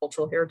museum and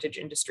cultural heritage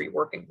industry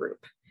working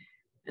group.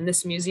 And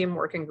this museum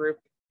working group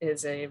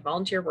is a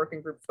volunteer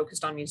working group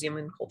focused on museum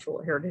and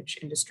cultural heritage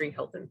industry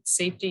health and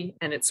safety.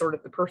 And it's sort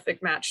of the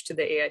perfect match to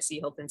the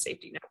AIC Health and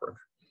Safety Network.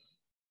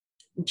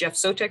 Jeff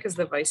Sotek is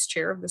the vice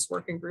chair of this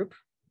working group,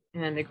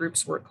 and the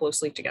groups work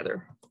closely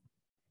together.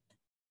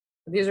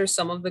 These are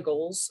some of the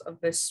goals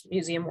of this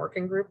museum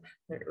working group.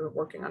 They're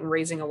working on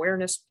raising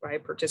awareness by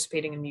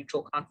participating in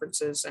mutual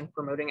conferences and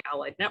promoting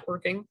allied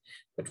networking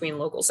between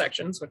local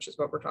sections, which is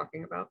what we're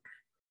talking about.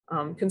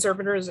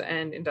 Conservators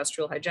and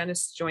industrial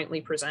hygienists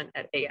jointly present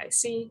at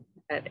AIC,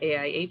 at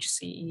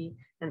AIHCE,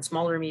 and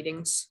smaller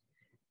meetings,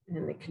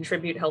 and they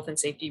contribute health and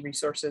safety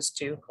resources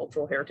to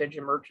cultural heritage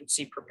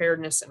emergency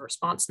preparedness and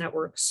response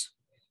networks,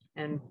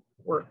 and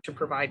work to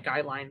provide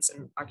guidelines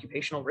and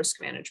occupational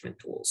risk management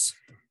tools.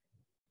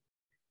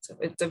 So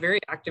it's a very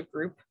active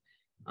group.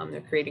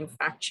 They're creating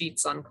fact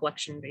sheets on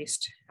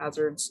collection-based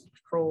hazards and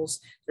controls.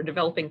 They're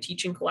developing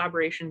teaching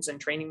collaborations and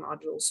training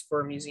modules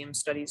for museum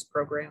studies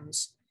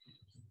programs.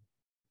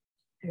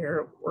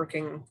 They're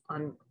working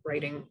on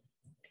writing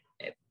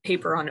a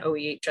paper on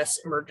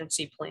OEHS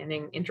emergency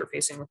planning,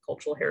 interfacing with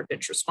cultural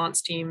heritage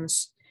response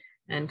teams,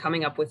 and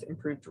coming up with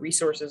improved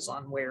resources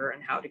on where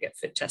and how to get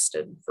fit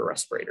tested for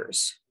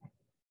respirators.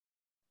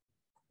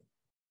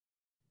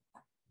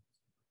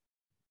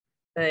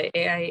 The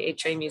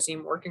AIHA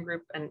Museum Working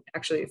Group, and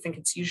actually I think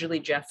it's usually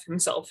Jeff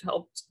himself,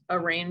 helped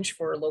arrange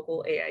for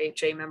local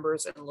AIHA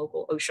members and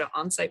local OSHA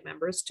on-site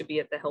members to be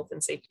at the health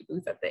and safety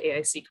booth at the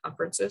AIC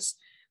conferences.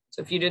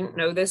 So if you didn't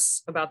know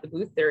this about the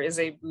booth, there is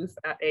a booth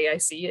at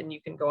AIC and you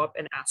can go up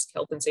and ask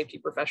health and safety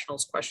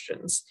professionals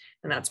questions.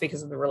 And that's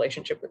because of the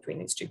relationship between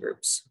these two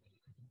groups.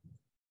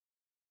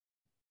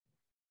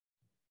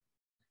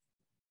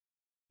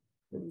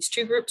 These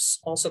two groups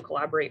also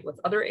collaborate with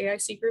other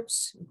AIC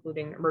groups,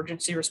 including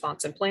Emergency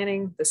Response and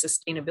Planning, the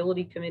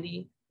Sustainability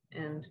Committee,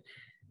 and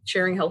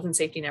sharing health and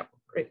safety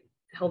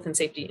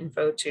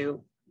info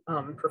to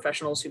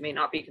professionals who may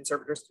not be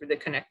conservators through the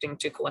Connecting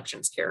to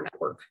Collections Care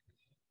Network.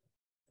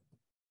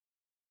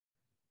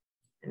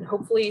 And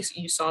hopefully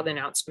you saw the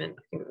announcement,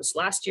 I think it was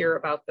last year,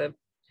 about the,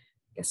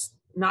 I guess,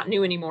 not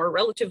new anymore,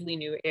 relatively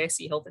new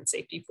AIC Health and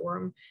Safety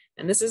Forum.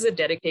 And this is a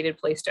dedicated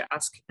place to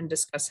ask and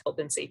discuss health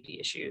and safety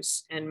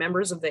issues. And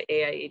members of the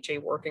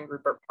AIHA working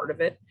group are part of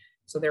it.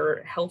 So there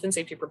are health and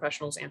safety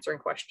professionals answering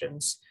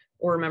questions,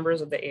 or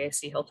members of the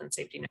AIC Health and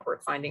Safety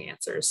Network finding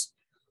answers.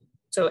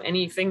 So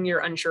anything you're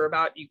unsure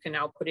about, you can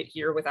now put it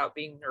here without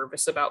being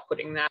nervous about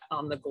putting that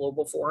on the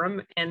global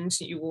forum, and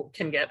you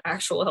can get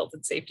actual health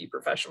and safety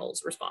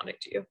professionals responding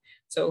to you.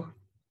 So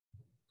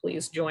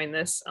please join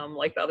this.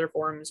 Like the other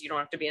forums, you don't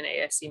have to be an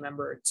AIC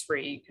member. It's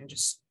free. You can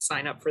just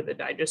sign up for the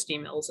digest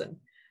emails and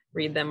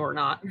read them or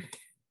not.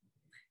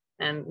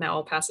 And now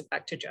I'll pass it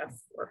back to Jeff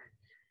for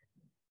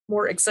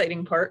more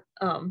exciting part.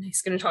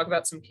 He's going to talk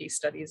about some case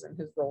studies and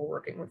his role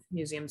working with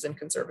museums and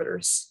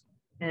conservators,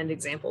 and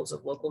examples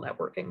of local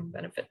networking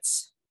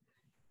benefits.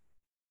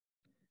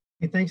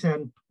 Hey, thanks,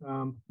 Haddon.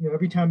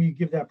 Every time you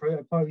give that,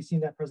 I've probably seen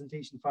that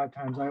presentation 5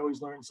 times. I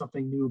always learn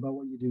something new about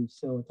what you do,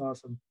 so it's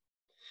awesome.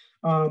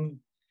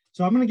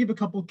 So I'm going to give a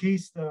couple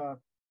case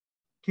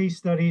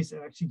studies.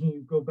 Actually, can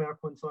you go back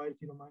one slide if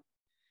you don't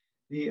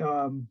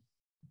mind?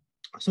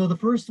 So the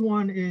first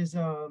one is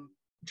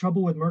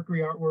trouble with mercury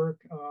artwork.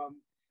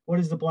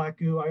 What is the black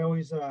goo? I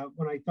always,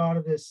 when I thought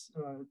of this,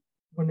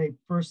 when they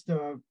first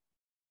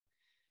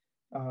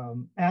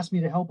asked me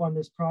to help on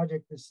this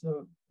project, this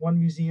one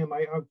museum,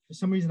 for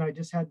some reason I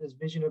just had this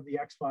vision of the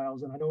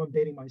X-Files, and I know I'm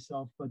dating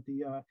myself, but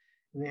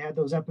and they had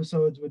those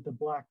episodes with the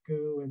black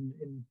goo, and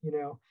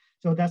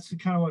so that's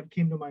kind of what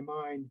came to my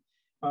mind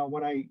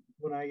when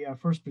I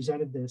first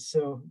presented this.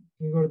 So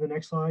can you go to the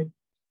next slide?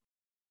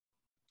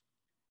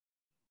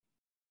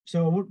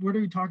 So what are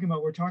we talking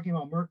about? We're talking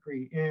about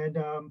mercury, and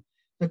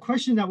the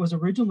question that was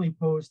originally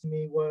posed to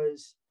me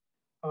was,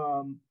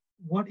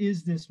 what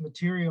is this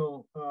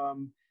material?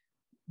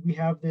 We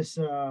have this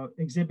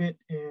exhibit,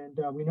 and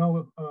we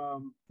know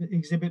the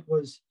exhibit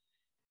was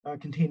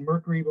contained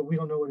mercury, but we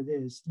don't know what it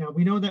is. Now,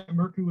 we know that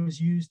mercury was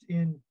used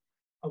in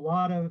a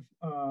lot of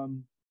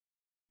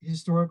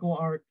historical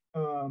art,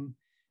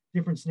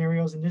 different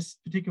scenarios. In this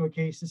particular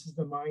case, this is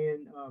the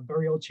Mayan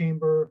burial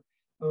chamber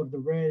of the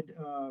Red,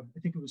 I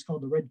think it was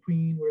called the Red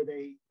Queen, where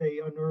they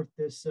unearthed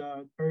this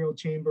burial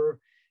chamber,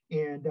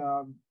 and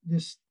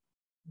this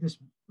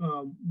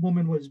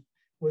woman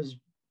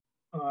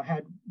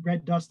had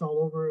red dust all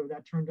over.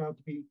 That turned out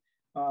to be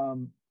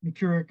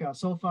mercuric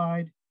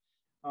sulfide.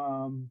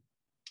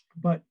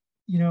 But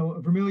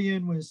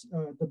vermilion was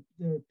the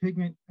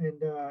pigment,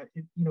 and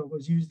it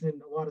was used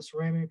in a lot of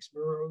ceramics,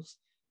 murals,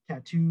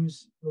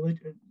 tattoos,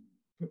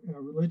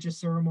 religious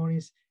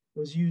ceremonies. It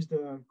was used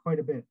quite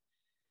a bit.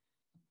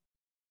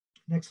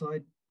 Next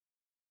slide.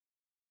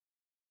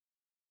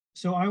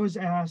 So I was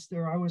asked,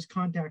 or I was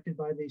contacted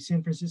by the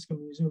San Francisco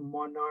Museum of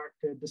Modern Art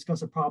to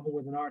discuss a problem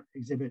with an art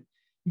exhibit.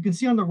 You can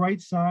see on the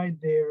right side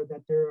there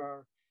that there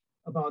are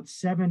about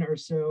 7 or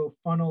so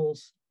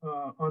funnels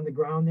on the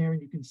ground there,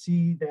 and you can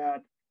see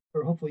that,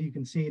 or hopefully you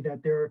can see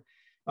that they're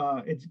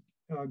It's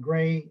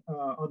gray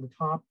on the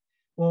top.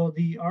 Well,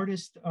 the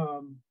artist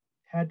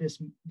had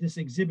this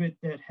exhibit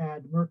that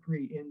had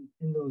mercury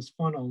in those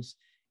funnels,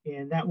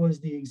 and that was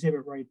the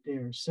exhibit right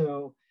there.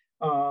 So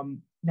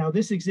now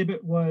this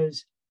exhibit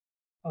was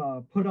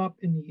put up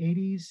in the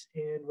 80s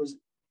and was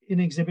in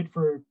exhibit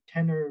for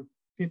 10 or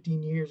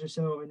 15 years or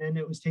so, and then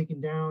it was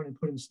taken down and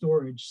put in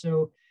storage.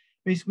 So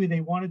basically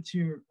they wanted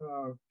to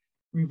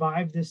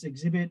revive this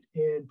exhibit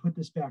and put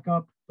this back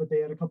up, but they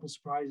had a couple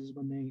surprises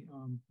when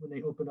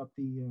they opened up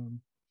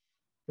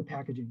the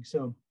packaging.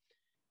 So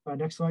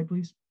next slide,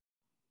 please.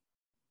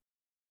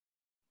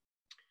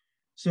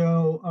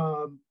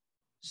 So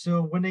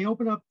so when they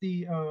opened up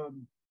the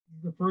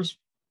first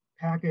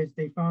package,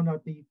 they found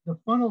out the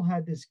funnel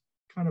had this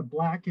kind of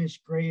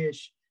blackish,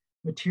 grayish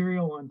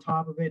material on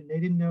top of it, and they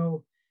didn't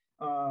know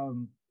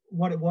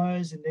what it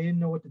was, and they didn't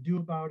know what to do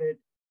about it.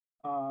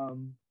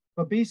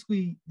 But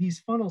basically, these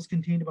funnels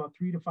contained about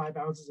 3 to 5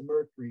 ounces of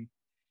mercury.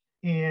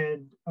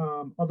 And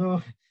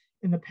although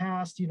in the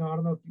past, I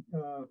don't know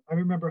if I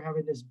remember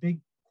having this big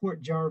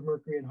quart jar of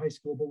mercury in high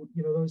school, but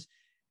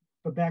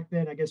but back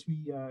then, I guess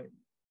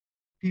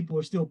people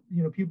are still,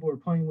 people were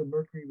playing with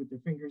mercury with their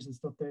fingers and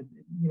stuff that,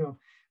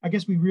 I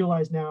guess we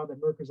realize now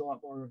that mercury is a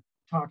lot more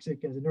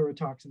toxic as a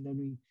neurotoxin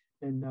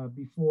than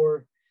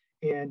before.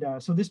 And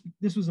so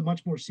this was a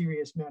much more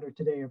serious matter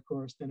today, of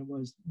course, than it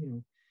was,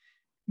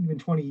 even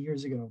 20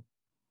 years ago.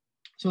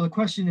 So the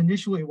question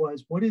initially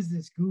was, what is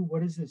this goo?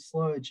 What is this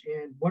sludge?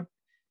 And what,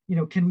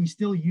 can we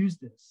still use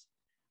this?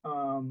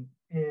 Can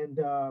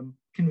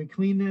we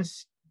clean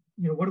this?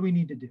 What do we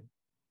need to do?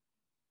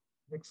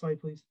 Next slide,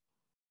 please.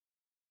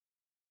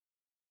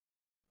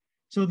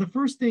 So the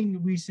first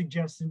thing we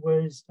suggested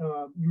was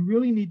you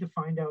really need to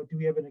find out, do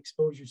we have an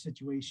exposure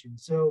situation?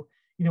 So,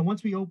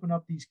 once we open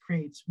up these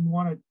crates, we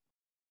want to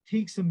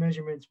take some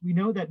measurements. We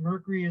know that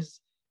mercury is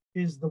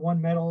the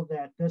one metal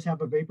that does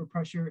have a vapor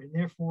pressure and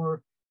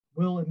therefore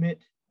will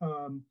emit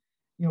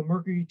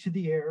mercury to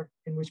the air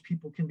in which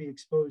people can be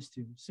exposed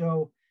to.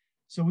 So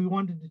we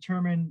wanted to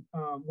determine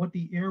what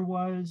the air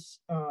was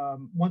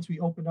once we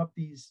opened up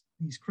these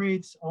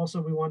crates.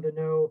 Also, we wanted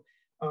to know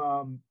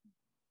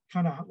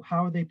kind of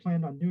how they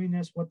planned on doing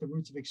this, what the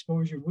routes of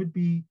exposure would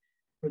be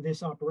for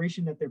this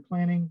operation that they're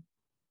planning.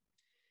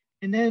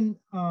 And then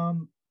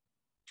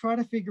try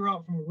to figure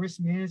out from a risk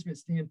management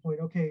standpoint,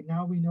 okay,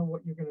 now we know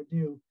what you're going to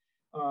do.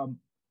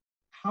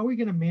 How are we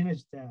going to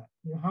manage that?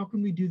 How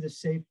can we do this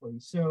safely?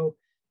 So,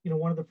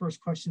 one of the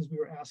first questions we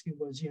were asking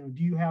was,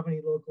 do you have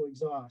any local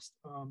exhaust?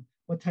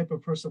 What type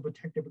of personal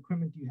protective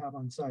equipment do you have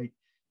on site?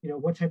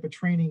 What type of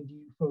training do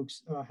you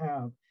folks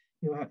have?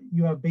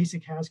 You have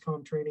basic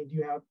HAZCOM training. Do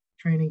you have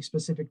training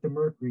specific to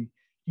mercury?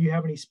 Do you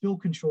have any spill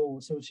control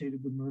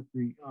associated with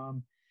mercury?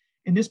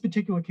 In this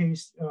particular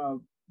case,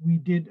 we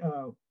did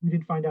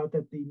find out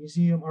that the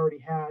museum already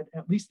had,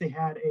 at least they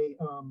had a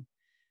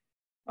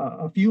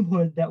fume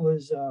hood that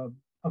was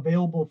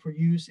available for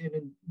use and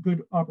in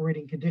good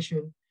operating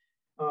condition.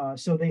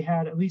 So they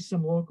had at least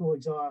some local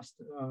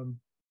exhaust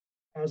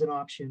as an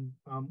option,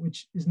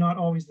 which is not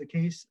always the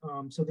case.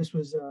 So this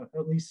was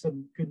at least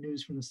some good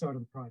news from the start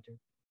of the project.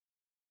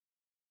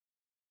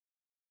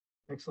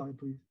 Next slide,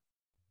 please.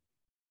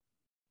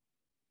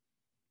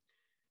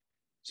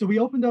 So we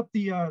opened up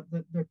the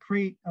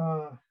crate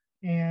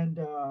and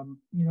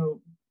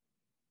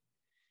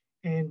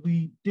and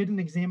we did an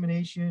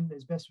examination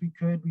as best we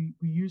could. We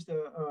used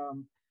a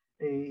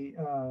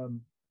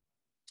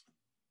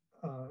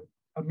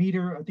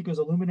meter, I think it was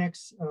a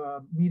Luminex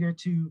meter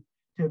to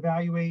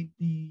evaluate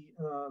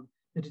to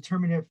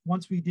determine if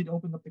once we did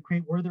open up the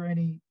crate, were there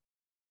any,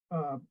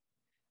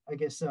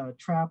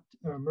 trapped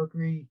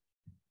mercury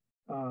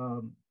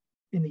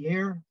in the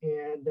air.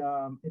 And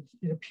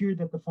it appeared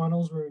that the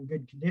funnels were in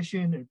good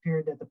condition. It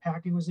appeared that the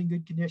packing was in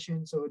good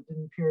condition. So it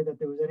didn't appear that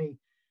there was any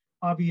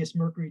obvious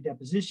mercury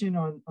deposition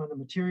on the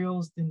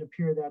materials. Didn't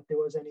appear that there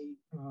was any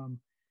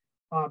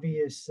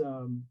obviously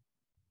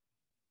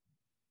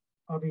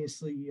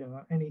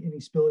any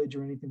spillage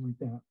or anything like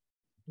that.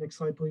 Next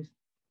slide, please.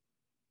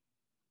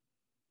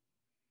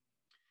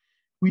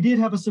 We did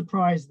have a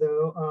surprise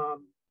though.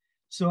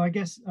 So I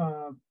guess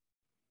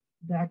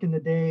back in the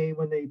day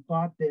when they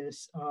bought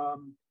this,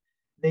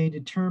 they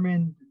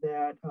determined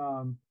that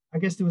I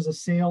guess there was a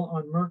sale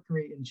on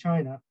mercury in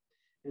China,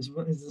 is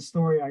the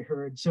story I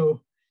heard.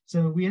 So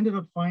we ended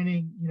up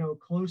finding,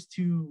 close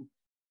to,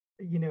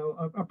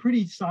 a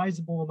pretty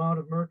sizable amount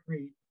of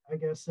mercury, I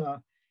guess,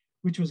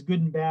 which was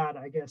good and bad,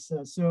 I guess.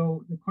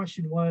 So the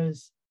question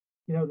was,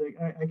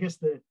 I guess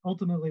that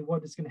ultimately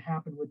what is going to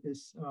happen with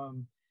this.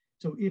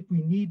 So if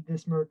we need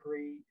this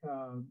mercury,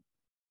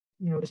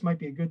 this might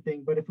be a good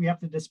thing, but if we have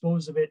to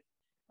dispose of it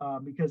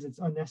because it's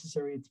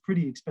unnecessary, it's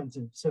pretty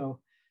expensive. So,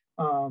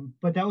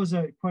 but that was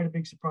quite a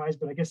big surprise,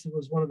 but I guess it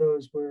was one of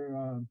those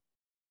where,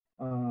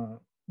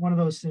 one of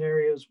those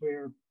scenarios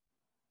where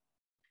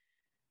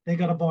they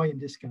got a volume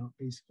discount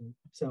basically.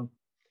 So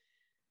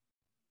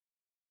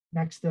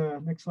next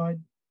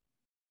slide.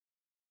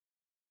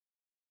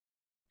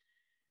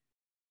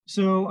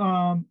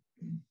 So,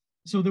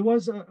 so there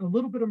was a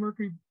little bit of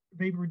mercury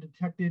vapor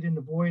detected in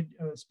the void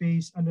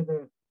space under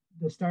the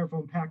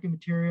styrofoam packing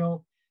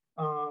material,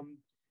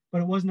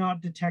 but it was not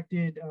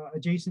detected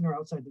adjacent or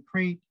outside the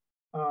crate.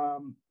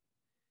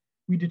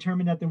 We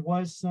determined that there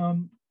was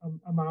some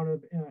amount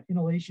of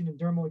inhalation and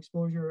dermal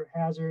exposure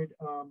hazard,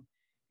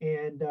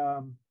 and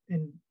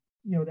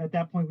you know, at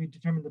that point we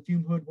determined the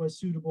fume hood was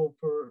suitable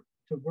to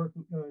work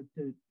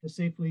to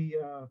safely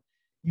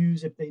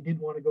use if they did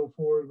want to go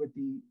forward with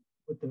the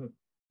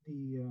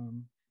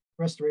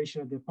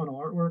restoration of the funnel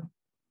artwork.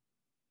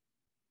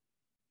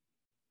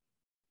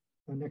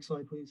 Next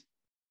slide, please.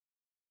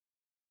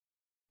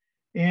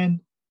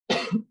 And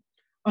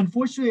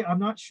unfortunately, I'm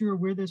not sure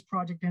where this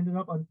project ended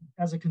up.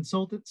 As a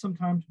consultant,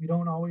 sometimes we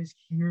don't always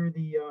hear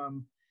the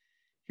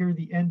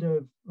end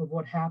of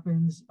what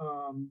happens.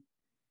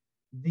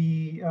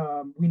 We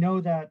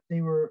know that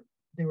they were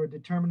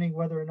determining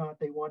whether or not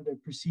they wanted to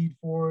proceed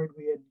forward.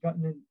 We had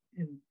gotten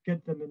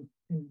get them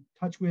in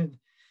touch with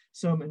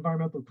some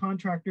environmental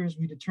contractors.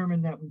 We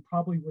determined that we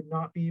probably would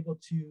not be able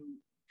to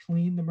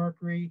clean the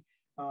mercury,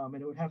 and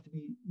it would have to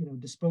be, you know,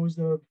 disposed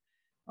of.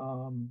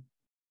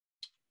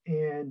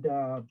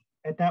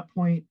 At that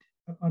point,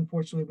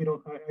 unfortunately,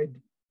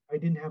 I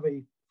didn't have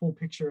a full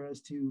picture as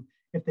to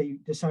if they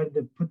decided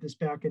to put this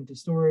back into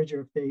storage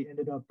or if they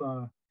ended up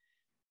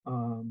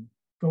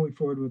going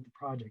forward with the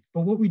project.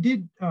 But what we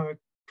did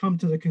come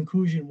to the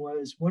conclusion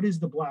was, what is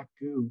the black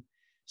goo?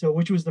 So,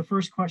 which was the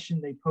first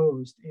question they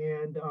posed.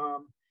 And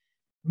of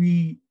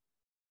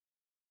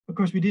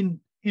course, we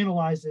didn't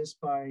analyze this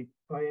by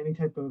any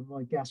type of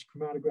like gas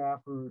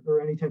chromatograph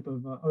or any type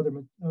of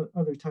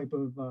other type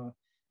of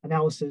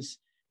analysis,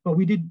 but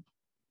we did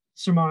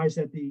surmise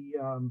that the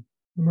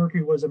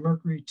mercury was a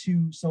mercury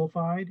 2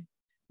 sulfide,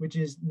 which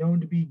is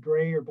known to be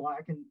gray or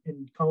black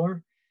in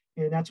color,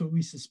 and that's what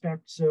we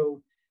suspect.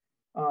 So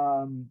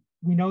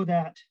we know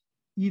that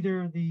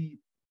either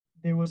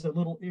there was a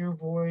little air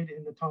void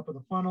in the top of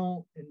the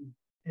funnel, and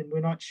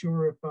we're not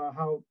sure if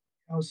how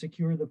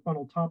secure the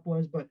funnel top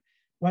was, but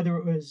whether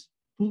it was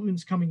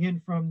pollutants coming in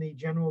from the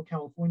general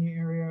California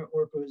area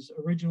or if it was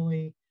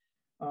originally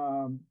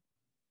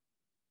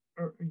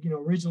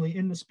originally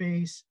in the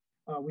space.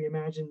 We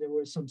imagine there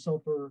was some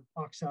sulfur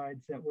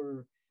oxides that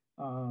were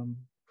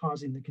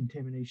causing the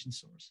contamination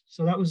source.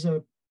 So that was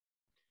a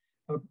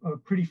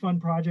pretty fun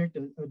project,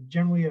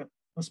 generally a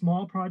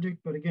small project,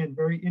 but again,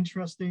 very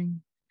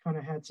interesting, kind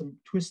of had some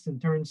twists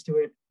and turns to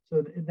it.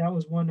 So that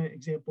was one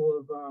example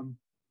of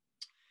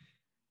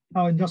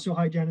how industrial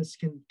hygienists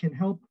can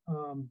help.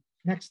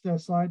 Next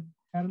slide,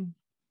 Haddon.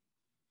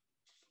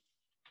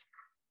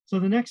 So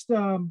the next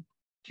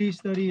case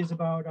study is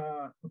about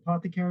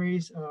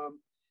apothecaries.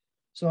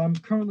 So I'm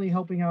currently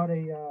helping out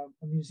a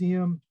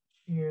museum,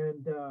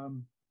 and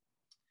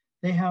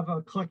they have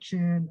a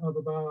collection of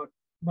about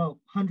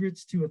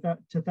hundreds to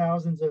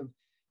thousands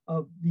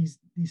of these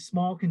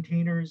small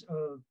containers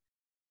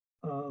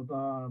of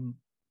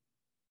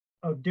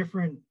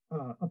different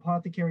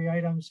apothecary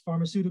items,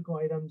 pharmaceutical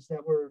items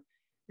that were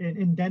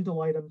in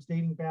dental items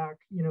dating back,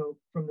 you know,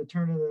 from the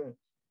turn of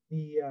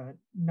the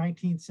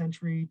 19th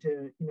century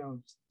to, you know,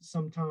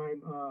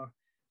 sometime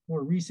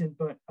more recent.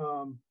 But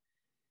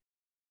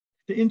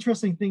the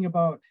interesting thing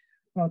about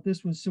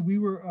this was, so we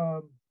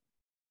were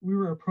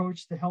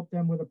approached to help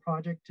them with a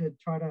project to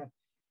try to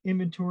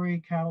inventory,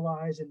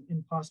 catalyze,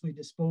 and possibly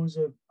dispose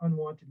of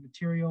unwanted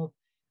material,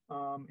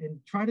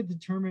 and try to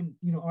determine,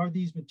 you know, are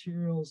these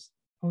materials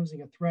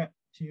posing a threat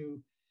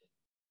to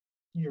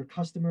your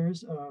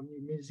customers, your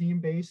museum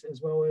base,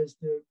 as well as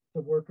the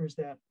workers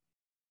that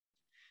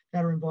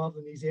are involved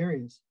in these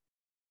areas.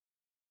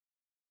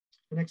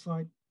 The next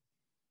slide.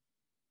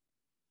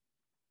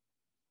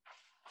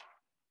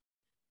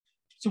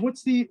 So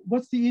what's the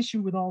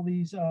issue with all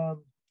these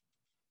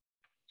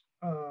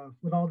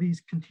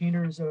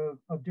containers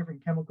of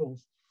different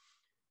chemicals?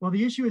 Well,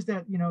 the issue is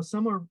that, you know,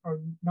 some are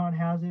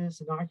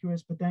non-hazardous,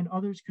 innocuous, but then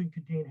others could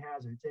contain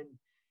hazards,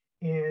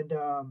 and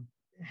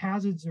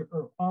hazards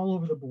are all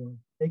over the board.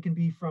 They can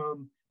be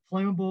from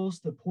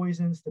flammables to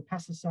poisons to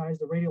pesticides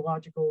to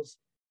radiologicals,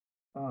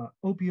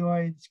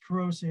 opioids,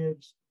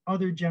 corrosives,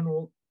 other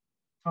general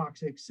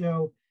toxics.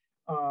 So,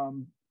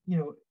 you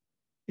know,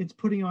 it's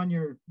putting on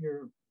your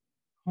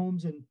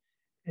homes and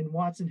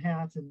Watson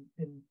hats and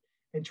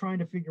trying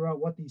to figure out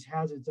what these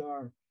hazards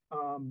are.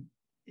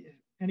 If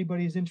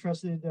anybody is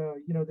interested,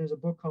 you know, there's a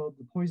book called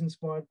The Poison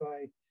Squad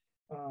by,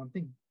 I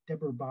think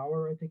Deborah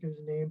Bauer, I think is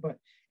the name, but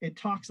it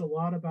talks a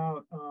lot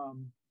about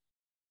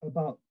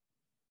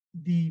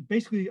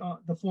basically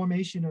the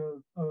formation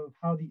of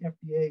how the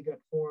FDA got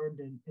formed,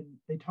 and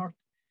they talked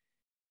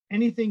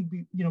anything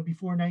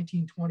before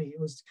 1920. It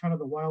was kind of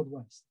the Wild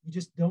West. You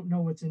just don't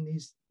know what's in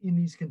these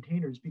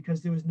containers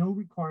because there was no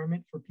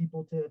requirement for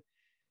people to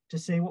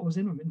say what was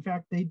in them. In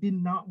fact, they did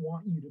not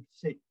want you to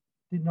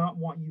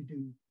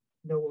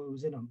know what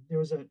was in them. There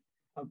was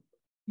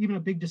even a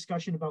big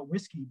discussion about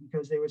whiskey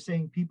because they were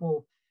saying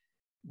people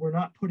were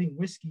not putting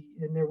whiskey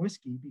in their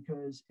whiskey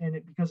because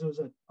it was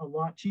a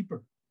lot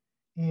cheaper.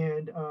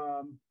 And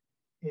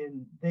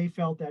they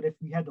felt that if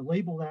we had to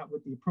label that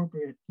with the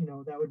appropriate,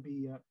 that would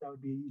be a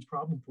huge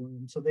problem for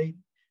them. So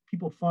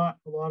people fought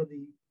a lot of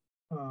the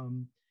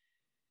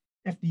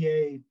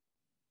FDA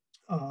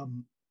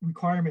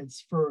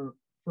requirements for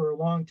a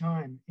long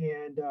time,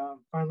 and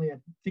finally, I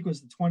think it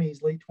was the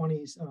late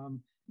 20s.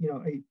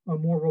 A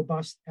more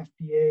robust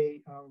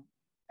FDA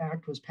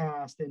act was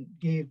passed and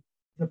gave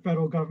the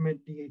federal government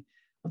the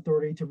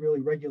authority to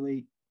really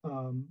regulate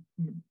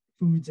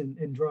foods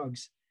and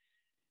drugs.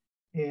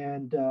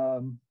 And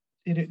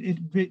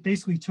it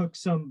basically took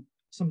some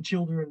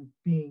children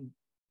being,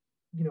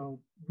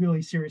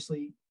 really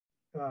seriously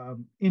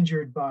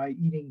injured by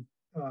eating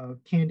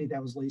candy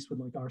that was laced with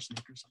like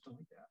arsenic or something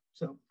like that.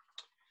 So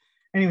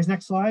anyways,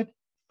 next slide.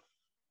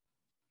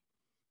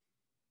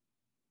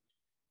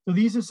 So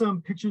these are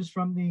some pictures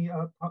from the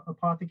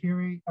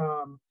apothecary.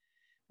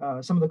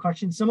 Some of the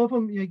collections. Some of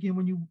them, again,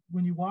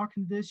 when you walk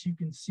into this, you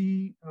can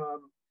see.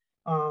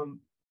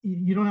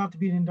 You don't have to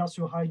be an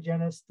industrial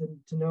hygienist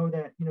to know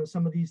that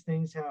some of these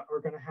things are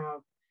going to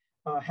have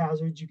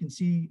hazards. You can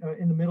see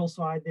in the middle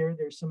slide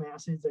there's some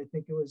acids. I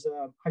think it was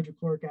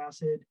hydrochloric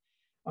acid.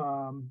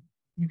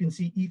 You can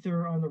see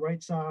ether on the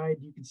right side.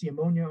 You can see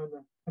ammonia on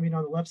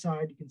the left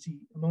side. You can see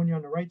ammonia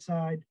on the right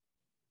side.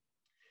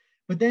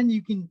 But then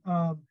you can,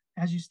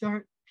 as you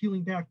start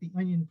peeling back the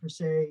onion per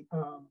se,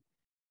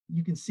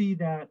 you can see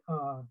that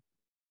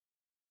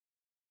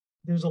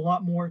there's a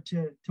lot more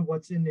to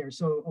what's in there.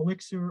 So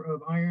elixir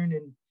of iron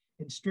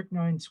and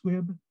strychnine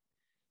squib.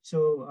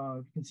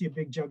 So you can see a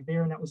big jug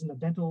there, and that was in the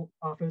dental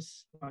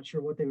office. Not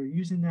sure what they were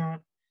using that.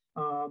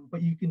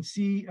 But you can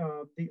see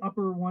the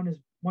upper one is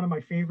one of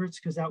my favorites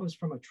because that was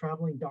from a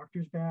traveling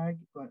doctor's bag.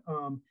 But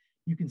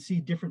you can see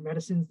different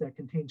medicines that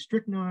contain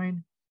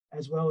strychnine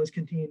as well as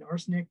contain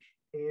arsenic.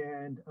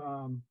 And,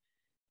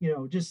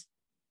 just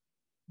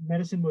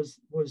medicine was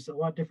a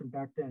lot different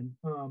back then.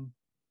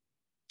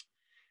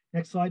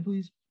 Next slide,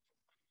 please.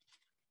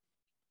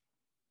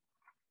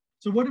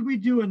 So what did we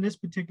do in this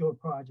particular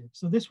project?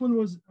 So this one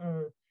was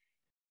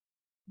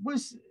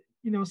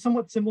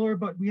somewhat similar,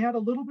 but we had a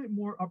little bit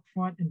more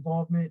upfront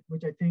involvement,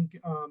 which I think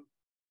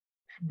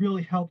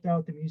really helped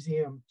out the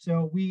museum.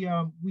 So we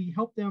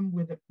helped them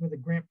with a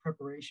grant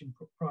preparation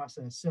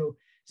process. So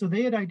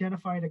they had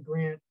identified a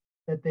grant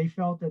that they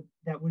felt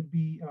that would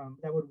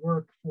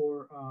work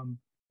for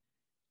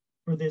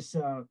this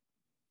for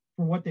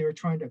what they were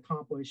trying to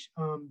accomplish.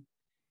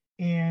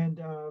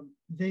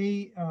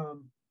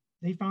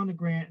 They found a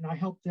grant, and I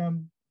helped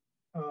them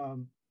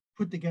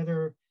put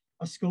together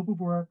a scope of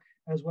work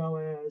as well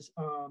as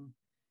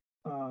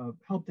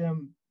help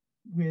them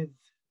with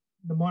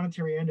the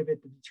monetary end of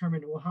it to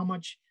determine, well, how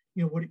much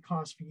would it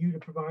cost for you to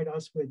provide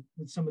us with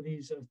some of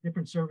these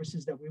different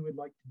services that we would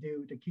like to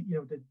do to keep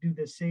to do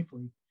this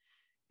safely.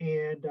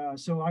 And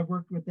so I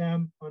worked with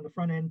them on the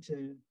front end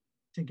to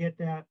get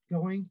that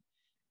going.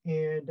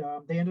 And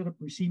they ended up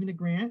receiving a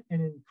grant,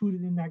 and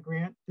included in that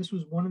grant, this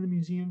was one of the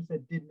museums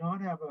that did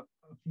not have a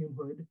fume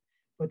hood,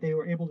 but they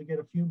were able to get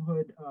a fume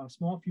hood,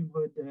 small fume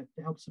hood to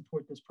help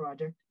support this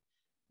project.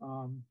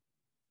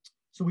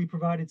 So we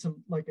provided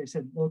some, like I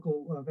said,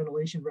 local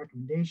ventilation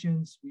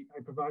recommendations.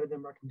 I provided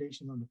them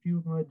recommendations on the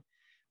fume hood.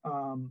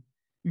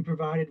 We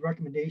provided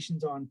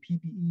recommendations on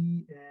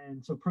PPE,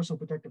 and so personal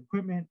protective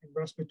equipment and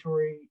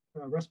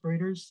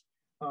respirators.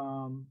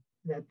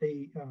 That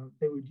they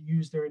would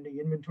use during the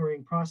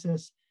inventorying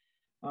process.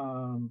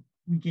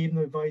 We gave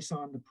them advice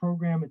on the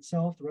program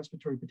itself, the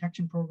respiratory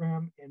protection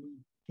program, and we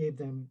gave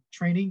them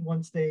training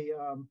once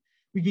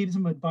we gave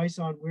them advice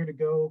on where to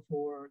go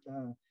for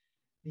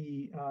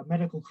the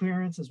medical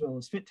clearance as well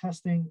as fit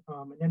testing.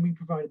 And then we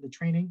provided the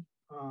training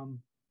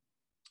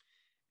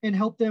and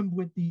helped them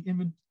with the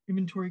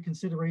inventory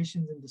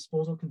considerations and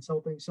disposal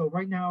consulting. So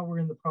right now we're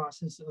in the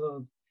process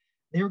of,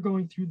 they're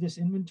going through this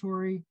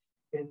inventory,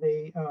 and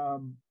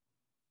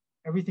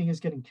everything is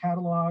getting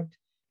cataloged,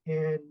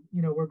 and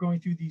we're going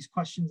through these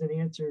questions and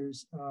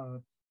answers.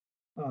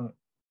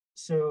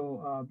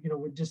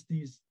 With just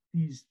these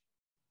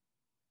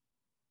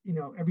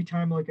every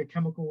time like a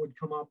chemical would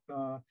come up,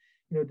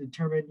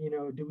 determine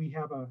do we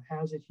have a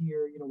hazard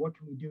here? What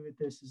can we do with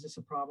this? Is this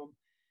a problem?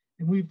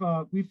 And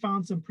we've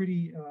found some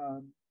pretty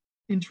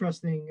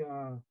interesting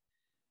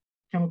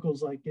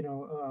chemicals, like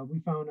we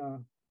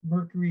found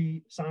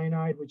mercury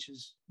cyanide, which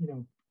is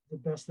the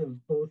best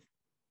of both,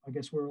 I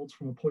guess, worlds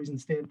from a poison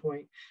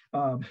standpoint,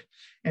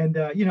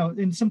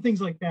 and some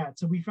things like that.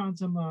 So we found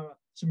some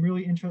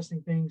really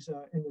interesting things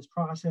in this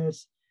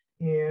process,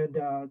 and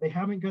they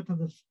haven't got to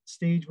the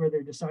stage where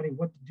they're deciding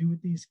what to do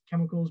with these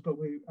chemicals, but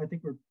I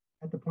think we're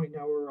at the point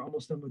now where we're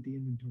almost done with the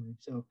inventory.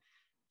 So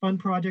fun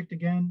project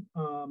again.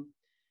 I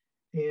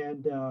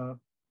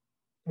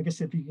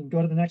guess if you can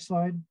go to the next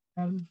slide,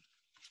 Haddon.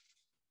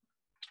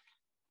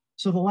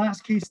 So the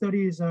last case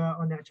study is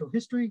on natural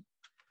history,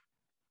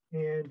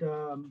 and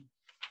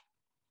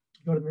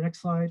go to the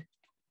next slide.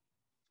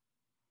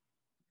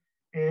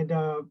 And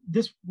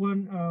this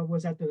one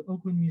was at the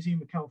Oakland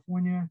Museum of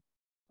California,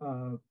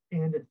 and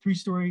a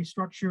 3-story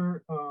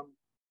structure.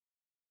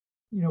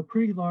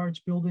 pretty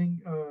large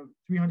building,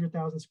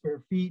 300,000 square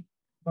feet,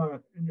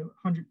 about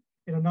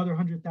another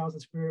 100,000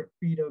 square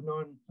feet of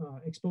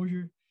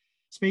non-exposure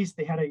space.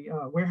 They had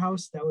a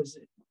warehouse that was,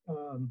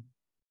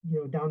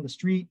 down the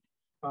street,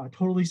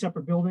 totally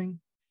separate building,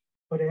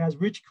 but it has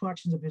rich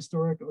collections of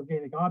historic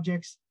organic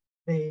objects.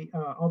 They,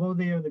 although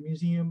they are the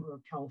Museum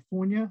of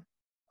California,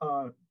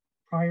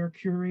 prior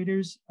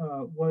curators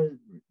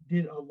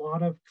did a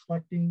lot of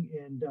collecting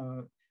and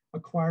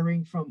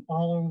acquiring from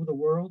all over the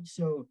world.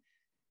 So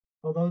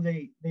although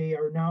they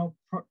are now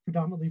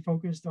predominantly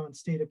focused on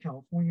state of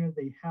California,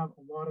 they have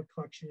a lot of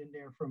collection in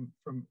there from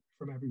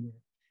everywhere.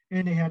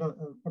 And they had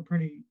a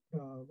pretty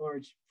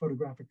large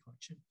photographic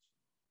collection.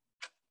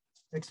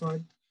 Next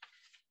slide.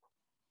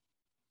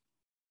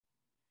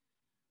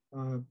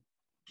 Can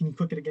you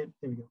click it again?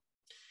 There we go.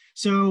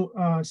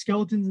 So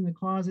skeletons in the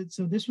closet.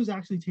 So this was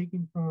actually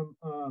taken from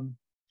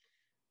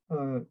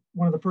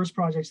one of the first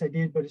projects I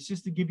did, but it's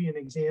just to give you an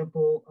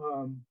example.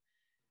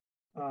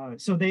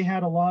 So they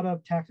had a lot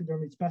of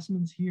taxidermied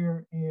specimens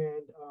here,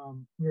 and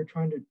we were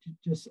trying to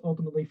just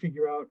ultimately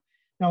figure out.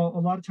 Now, a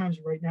lot of times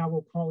right now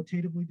we'll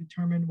qualitatively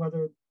determine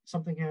whether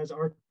something has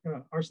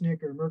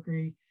arsenic or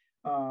mercury,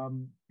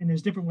 and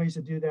there's different ways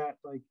to do that,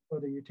 like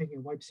whether you're taking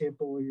a wipe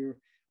sample or you're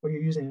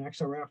using an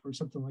XRF or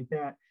something like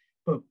that.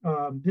 But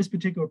this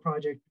particular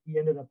project, we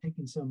ended up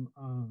taking some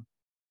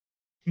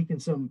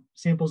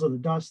samples of the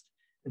dust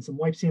and some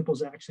wipe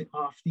samples actually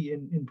off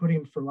and putting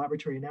them for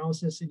laboratory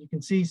analysis. And you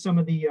can see some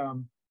of the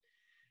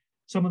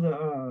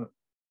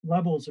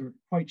levels are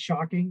quite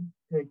shocking.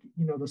 Like,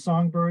 the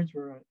songbirds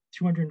were at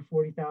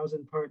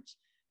 240,000 parts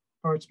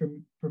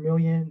per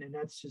million. And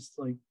that's just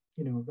like,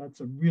 that's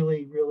a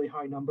really, really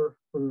high number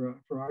for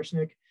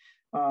arsenic.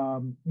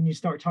 When you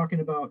start talking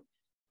about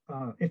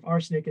if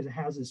arsenic is a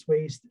hazardous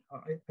waste,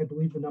 I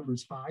believe the number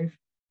is 5.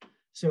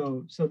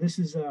 So this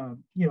is,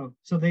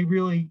 so they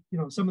really,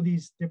 some of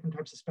these different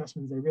types of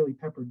specimens, they really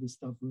peppered this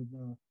stuff with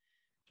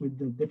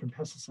the different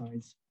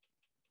pesticides.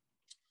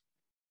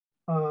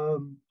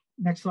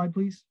 Next slide,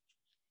 please.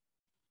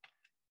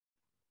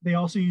 They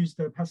also used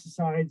the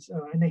pesticides,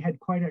 and they had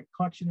quite a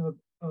collection of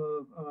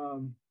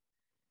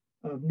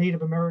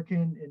Native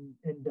American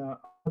and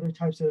other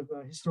types of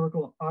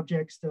historical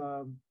objects,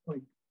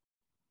 like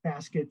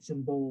baskets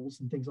and bowls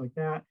and things like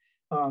that.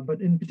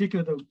 But in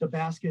particular, the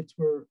baskets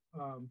were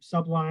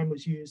sublime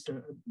was used,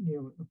 a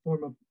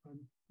form of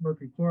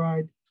mercury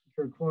chloride,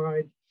 mercury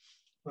chloride,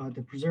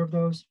 to preserve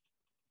those.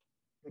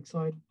 Next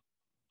slide.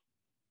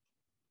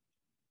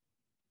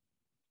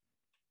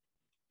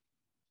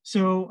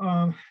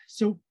 So,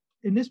 so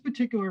in this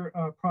particular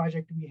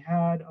project, we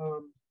had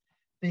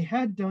they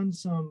had done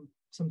some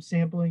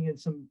sampling and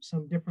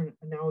some different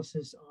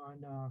analysis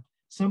on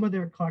some of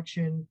their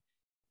collection,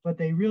 but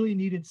they really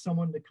needed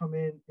someone to come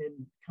in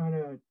and kind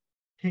of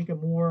take a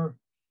more,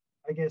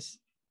 I guess,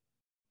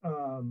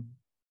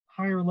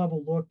 higher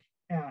level look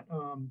at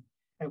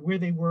where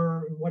they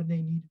were and what they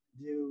needed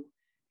to do,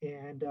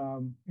 and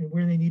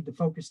where they need to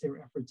focus their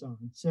efforts on.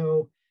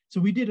 So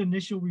we did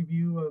initial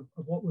review of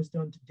what was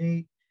done to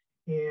date,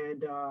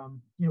 and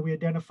we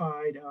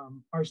identified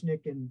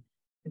arsenic and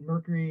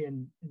mercury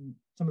and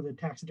some of the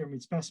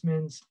taxidermied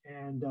specimens,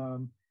 and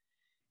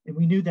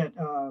we knew that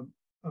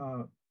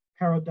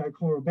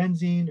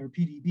paradichlorobenzene, or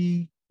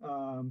PDB,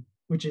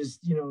 which is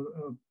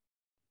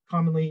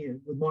commonly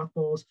with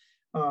mothballs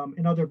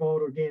and other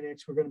volatile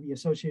organics, were going to be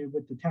associated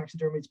with the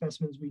taxidermied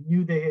specimens. We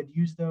knew they had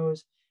used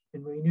those,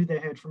 and we knew they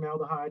had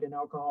formaldehyde and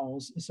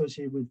alcohols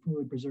associated with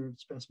fluid preserved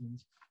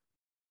specimens.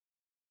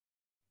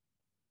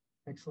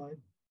 Next slide.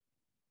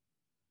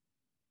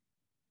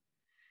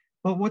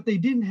 But what they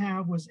didn't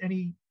have was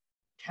any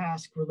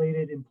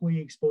task-related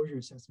employee exposure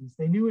assessments.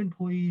 They knew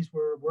employees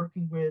were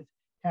working with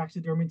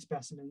taxidermied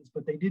specimens,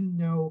 but they didn't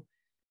know,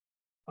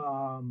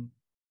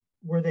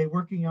 were they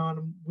working on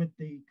them with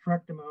the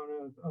correct amount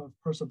of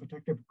personal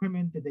protective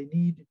equipment? Did they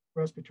need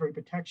respiratory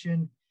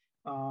protection?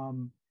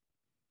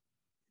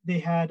 They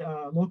had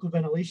local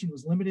ventilation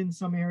was limited in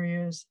some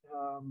areas,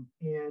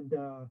 and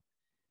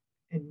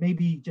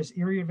maybe just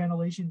area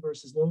ventilation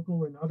versus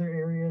local in other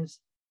areas.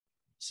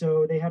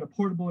 So they had a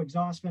portable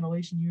exhaust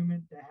ventilation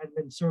unit that had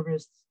been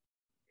serviced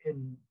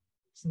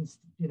since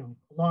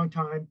a long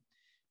time.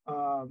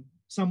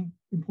 Some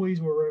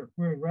employees were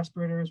wearing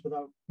respirators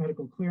without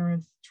medical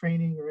clearance,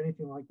 training, or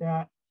anything like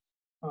that.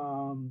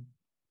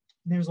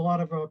 There's a lot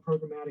of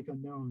programmatic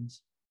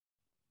unknowns.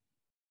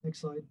 Next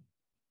slide.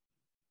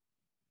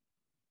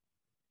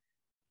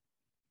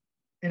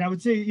 And I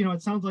would say,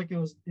 it sounds like it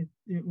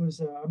was.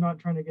 I'm not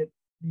trying to get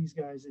these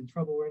guys in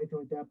trouble or anything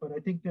like that, but I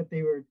think that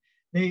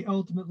they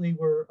ultimately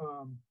were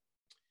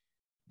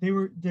they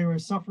were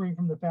suffering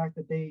from the fact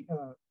that they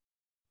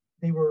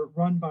were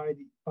run by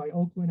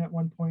Oakland at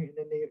one point, and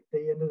then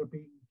they ended up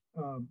being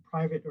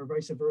private or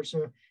vice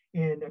versa.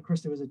 And of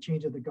course, there was a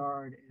change of the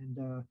guard,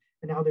 and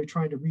now they're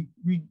trying to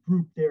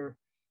regroup their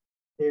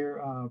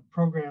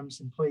programs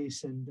in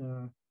place, and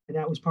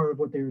that was part of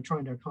what they were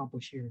trying to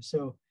accomplish here.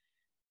 So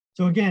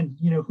again,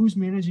 who's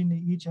managing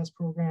the EHS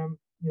program?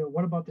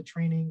 What about the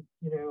training?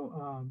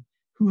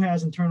 who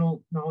has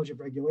internal knowledge of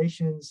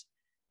regulations.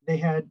 They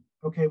had,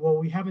 okay, well,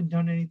 we haven't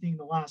done anything in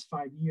the last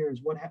 5 years.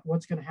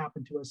 What's going to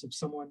happen to us if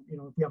someone, you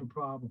know, if we have a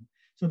problem?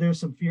 So there's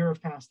some fear of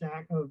past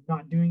act of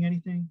not doing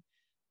anything.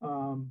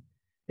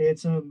 They had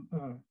some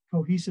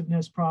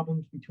cohesiveness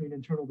problems between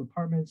internal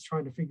departments,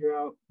 trying to figure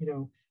out, you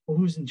know, well,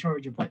 who's in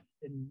charge of what,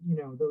 and, you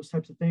know, those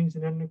types of things.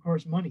 And then, of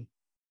course, money.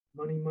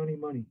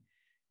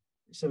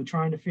 So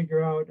trying to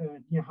figure out,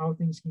 you know, how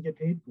things can get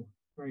paid for.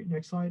 Right,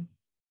 next slide.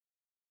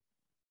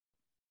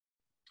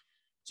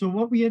 So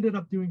what we ended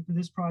up doing for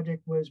this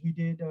project was we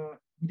did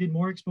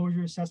more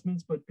exposure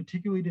assessments, but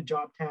particularly to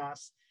job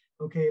tasks.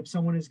 Okay, if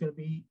someone is going to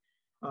be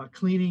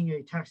cleaning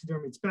a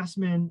taxidermied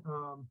specimen,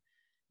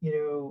 you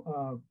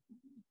know,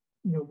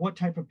 what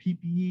type of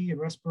PPE and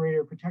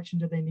respirator protection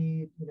do they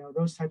need? You know,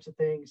 those types of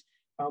things.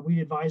 We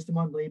advised them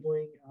on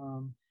labeling.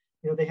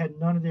 You know, they had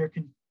none of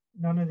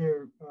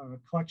their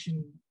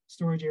collection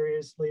storage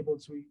areas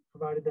labeled, so we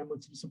provided them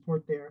with some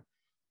support there.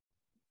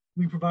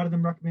 We provided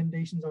them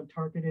recommendations on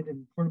targeted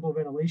and portable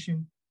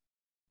ventilation.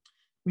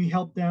 We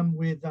helped them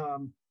with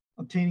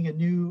obtaining a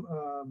new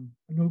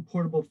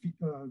portable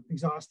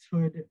exhaust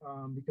hood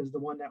because the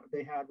one that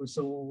they had was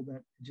so old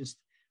that just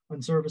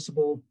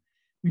unserviceable.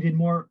 We did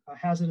more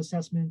hazard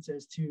assessments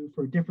as to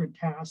for different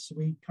tasks.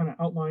 We kind of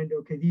outlined,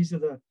 okay, these are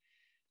the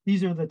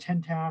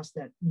 10 tasks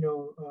that, you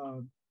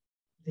know,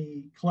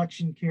 the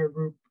collection care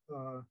group,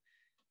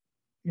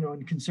 you know,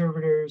 and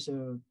conservators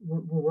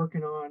we're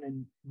working on,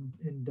 and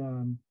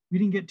we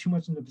didn't get too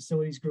much in the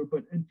facilities group,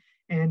 but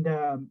and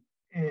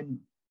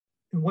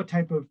what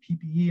type of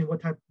PPE and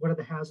what are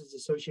the hazards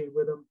associated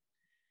with them.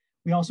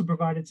 We also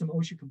provided some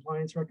OSHA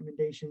compliance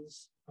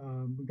recommendations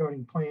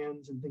regarding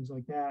plans and things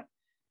like that.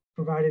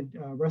 Provided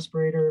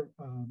respirator.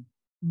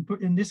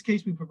 In this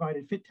case, we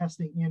provided fit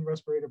testing and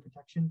respirator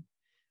protection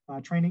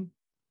training.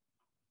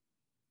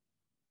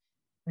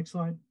 Next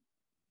slide.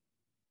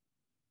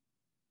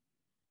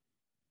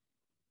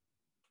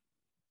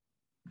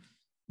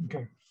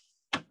 Okay.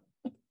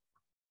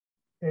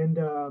 And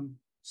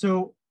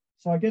so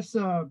I guess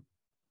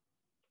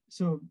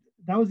so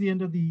that was the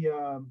end of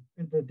the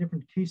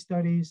different case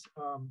studies.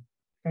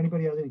 If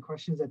anybody has any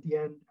questions at the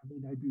end, I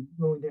mean, I'd be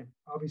willing to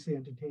obviously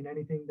entertain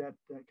anything that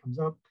comes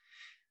up.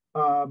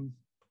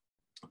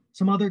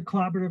 Some other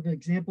collaborative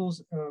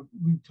examples.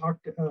 We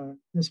talked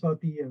this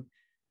about the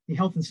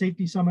Health and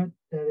Safety Summit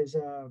that is,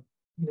 you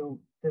know,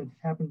 that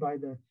happened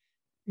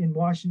in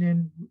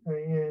Washington,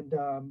 and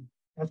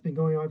that's been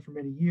going on for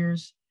many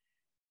years.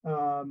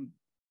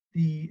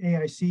 The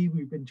AIC,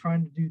 we've been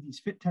trying to do these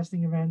fit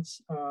testing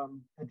events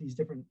at these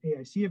different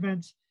AIC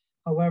events.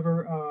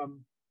 However,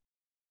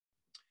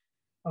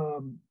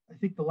 I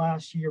think the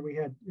last year we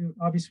had,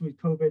 obviously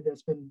with COVID,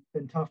 that's been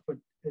tough, but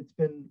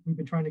we've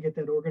been trying to get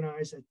that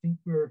organized. I think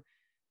we're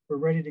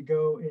ready to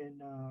go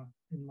in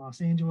Los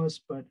Angeles,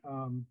 but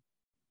I'm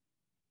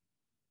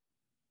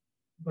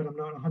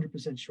not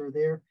 100% sure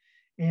there.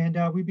 And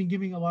we've been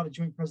giving a lot of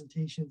joint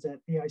presentations at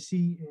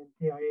AIC and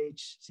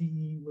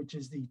AIHCE, which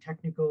is the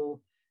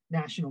technical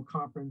national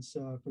conference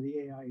for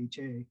the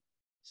AIHA.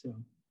 So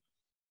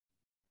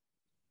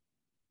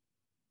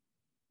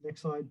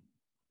next slide.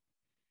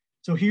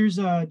 So here's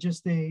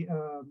just a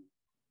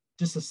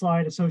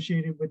slide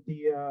associated with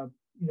the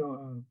you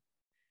know,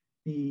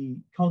 the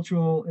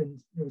Cultural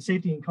and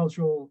Safety and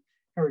Cultural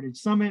Heritage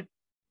Summit.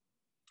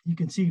 You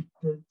can see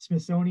the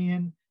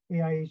Smithsonian,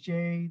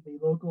 AIHA, the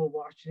local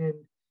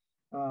Washington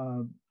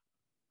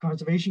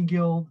Conservation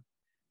Guild,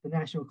 the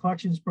National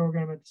Collections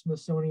Program at the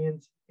Smithsonian,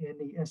 and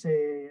the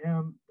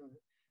SAAM, the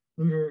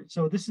Luder.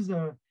 So this is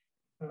a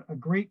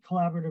great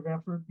collaborative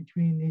effort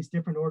between these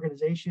different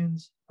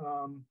organizations.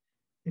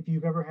 If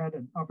you've ever had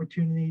an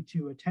opportunity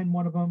to attend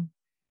one of them,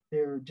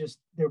 they're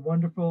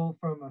wonderful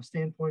from a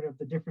standpoint of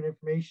the different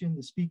information,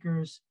 the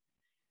speakers,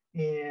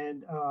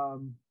 and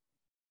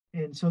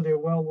so they're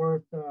well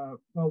worth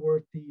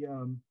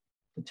the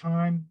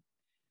time.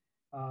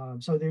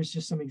 So there's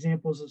just some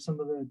examples of some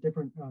of the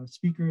different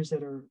speakers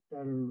that are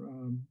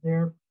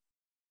there.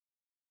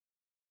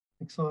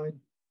 Next slide.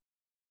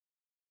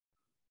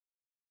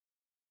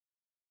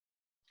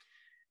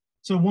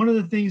 So one of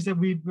the things that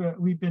we've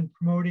been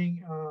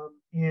promoting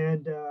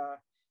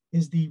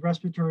is the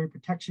respiratory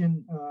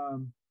protection.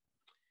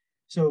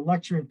 So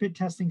lecture and fit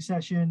testing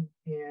session,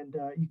 and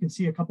you can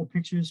see a couple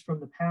pictures from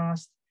the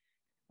past.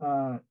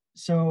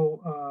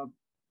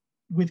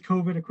 With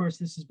COVID, of course,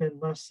 this has been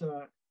less,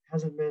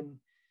 hasn't been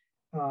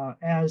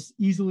as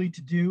easily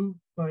to do,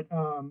 but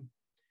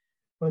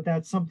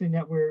that's something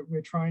that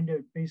we're trying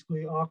to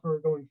basically offer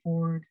going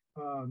forward.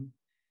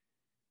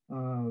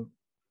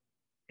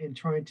 And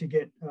trying to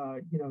get,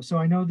 you know, so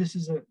I know this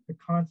is a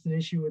constant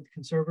issue with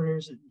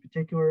conservators in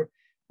particular,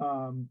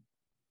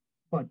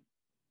 but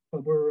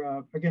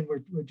we're again,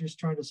 we're just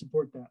trying to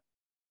support that.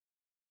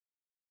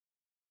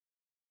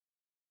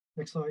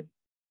 Next slide.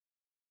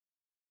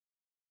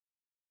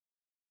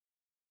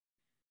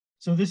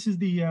 So this is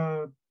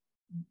the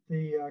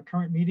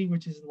current meeting,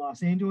 which is in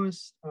Los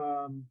Angeles.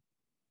 I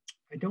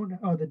don't know,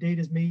 oh, the date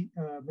is May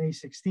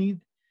 16th.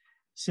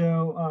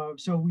 So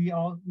we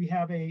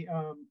have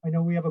I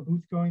know we have a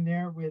booth going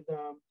there with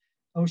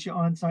OSHA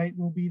on site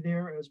will be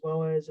there, as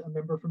well as a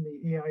member from the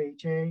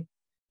AIHA.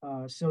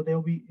 So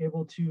they'll be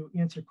able to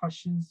answer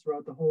questions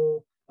throughout the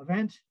whole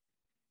event.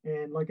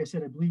 And like I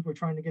said, I believe we're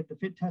trying to get the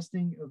fit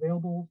testing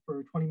available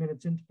for 20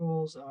 minutes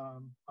intervals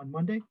on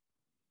Monday.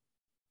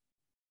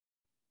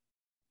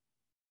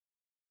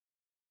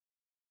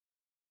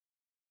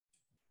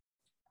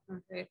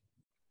 Okay.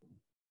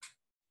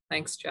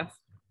 Thanks, Jeff.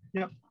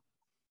 Yep.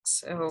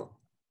 So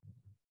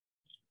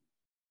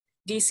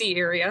DC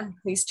area,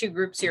 these two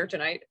groups here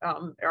tonight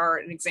are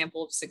an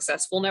example of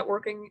successful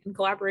networking and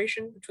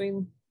collaboration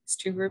between these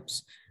two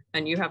groups.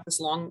 And you have this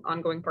long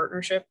ongoing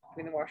partnership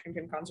between the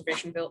Washington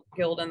Conservation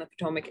Guild and the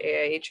Potomac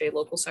AIHA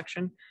local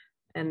section.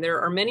 And there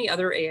are many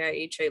other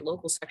AIHA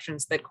local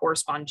sections that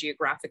correspond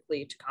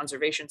geographically to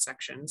conservation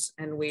sections.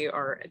 And we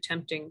are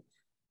attempting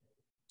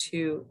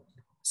to,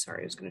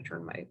 sorry, I was going to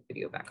turn my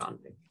video back on.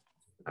 I'm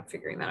not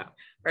figuring that out,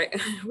 right?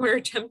 We're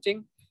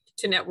attempting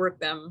to network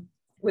them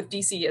with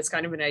DC as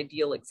kind of an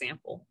ideal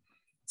example.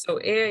 So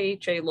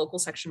AIHA local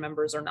section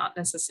members are not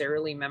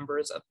necessarily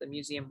members of the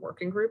museum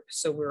working group.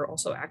 So we're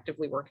also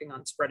actively working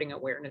on spreading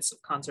awareness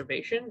of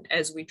conservation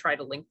as we try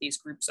to link these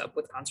groups up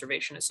with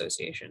conservation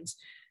associations.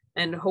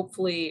 And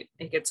hopefully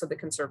it gets so the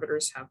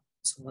conservators have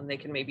someone they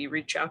can maybe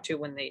reach out to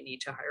when they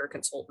need to hire a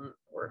consultant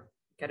or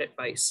get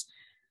advice.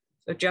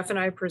 So Jeff and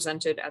I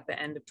presented at the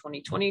end of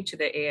 2020 to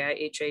the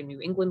AIHA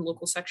New England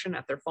local section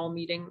at their fall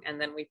meeting,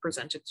 and then we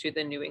presented to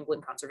the New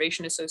England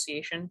Conservation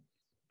Association.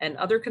 And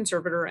other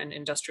conservator and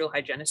industrial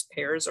hygienist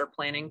pairs are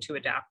planning to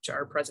adapt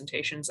our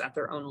presentations at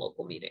their own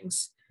local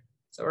meetings.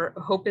 So our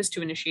hope is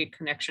to initiate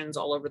connections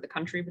all over the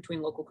country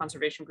between local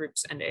conservation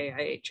groups and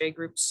AIHA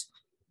groups.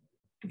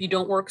 If you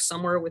don't work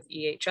somewhere with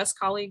EHS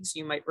colleagues,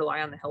 you might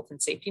rely on the Health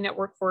and Safety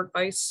Network for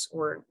advice,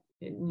 or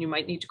you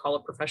might need to call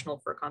a professional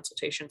for a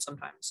consultation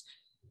sometimes.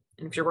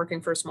 And if you're working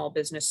for a small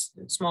business,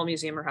 small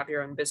museum, or have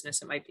your own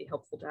business, it might be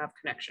helpful to have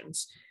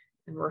connections.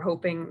 And we're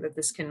hoping that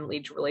this can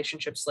lead to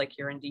relationships like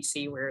here in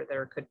DC, where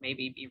there could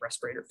maybe be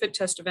respirator fit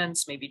test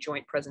events, maybe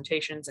joint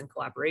presentations and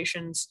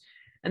collaborations.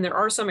 And there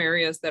are some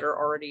areas that are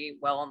already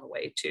well on the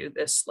way to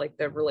this, like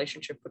the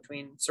relationship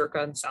between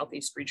CIRCA and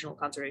Southeast Regional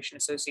Conservation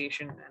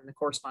Association and the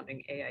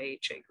corresponding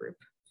AIHA group.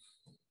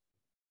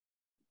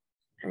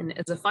 And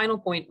as a final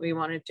point, we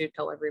wanted to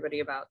tell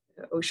everybody about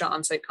the OSHA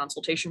on-site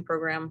consultation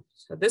program.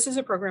 So this is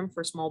a program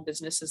for small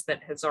businesses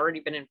that has already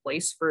been in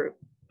place for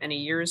many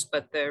years,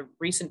 but the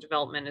recent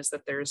development is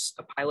that there's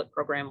a pilot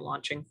program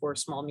launching for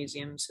small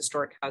museums,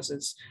 historic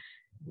houses,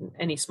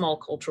 any small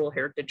cultural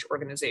heritage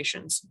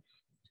organizations.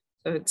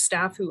 So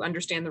staff who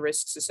understand the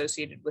risks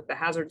associated with the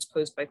hazards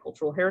posed by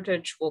cultural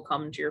heritage will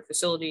come to your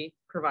facility,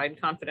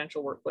 provide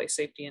confidential workplace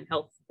safety and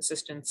health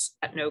assistance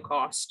at no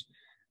cost.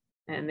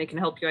 And they can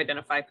help you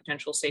identify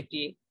potential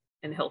safety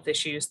and health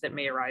issues that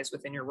may arise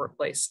within your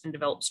workplace and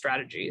develop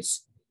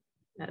strategies.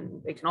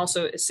 And they can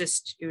also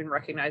assist you in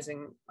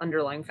recognizing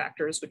underlying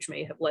factors which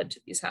may have led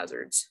to these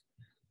hazards.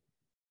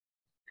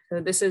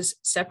 So this is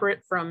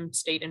separate from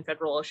state and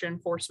federal OSHA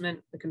enforcement.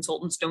 The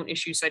consultants don't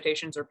issue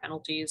citations or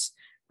penalties.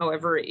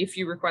 However, if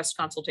you request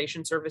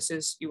consultation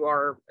services, you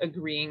are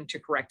agreeing to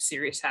correct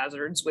serious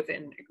hazards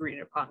within agreed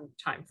upon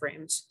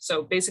timeframes.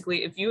 So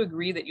basically, if you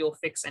agree that you'll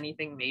fix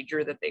anything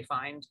major that they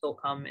find, they'll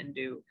come and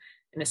do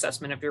an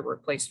assessment of your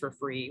workplace for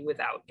free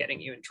without getting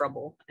you in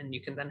trouble. And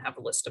you can then have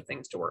a list of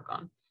things to work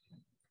on.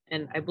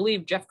 And I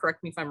believe, Jeff,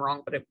 correct me if I'm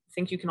wrong, but I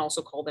think you can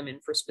also call them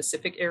in for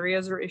specific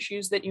areas or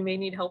issues that you may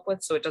need help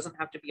with. So it doesn't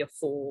have to be a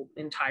full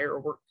entire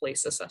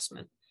workplace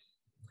assessment.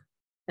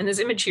 And this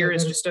image here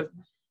is just a,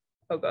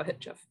 oh, go ahead,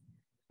 Jeff.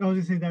 I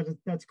was going to say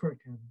that's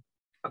correct, Haddon.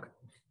 Okay,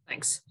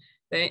 thanks.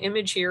 The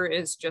image here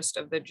is just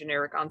of the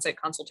generic on-site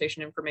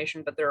consultation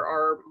information, but there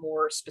are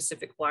more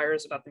specific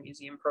flyers about the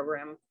museum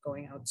program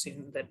going out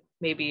soon that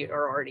maybe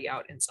are already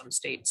out in some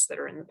states that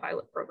are in the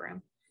pilot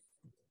program.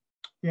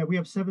 Yeah, we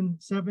have seven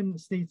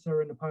states that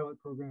are in the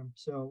pilot program.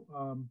 So,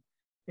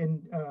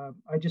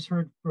 I just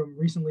heard from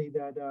recently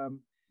that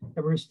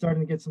that we're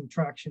starting to get some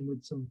traction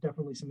with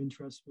definitely some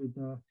interest with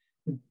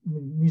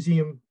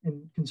museum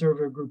and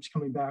conservator groups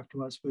coming back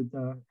to us with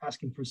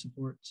asking for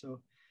support. So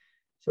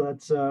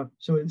that's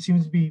so it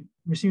seems to be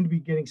we seem to be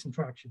getting some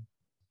traction.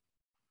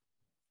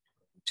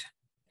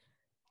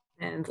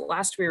 And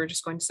last, we were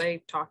just going to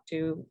say, talk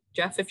to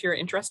Jeff if you're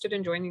interested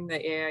in joining the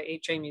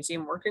AIHA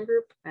Museum Working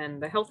Group,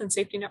 and the Health and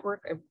Safety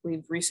Network. I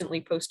believe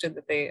recently posted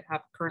that they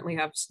currently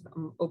have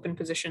some open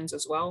positions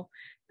as well.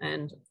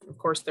 And of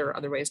course, there are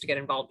other ways to get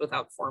involved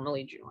without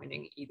formally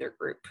joining either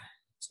group.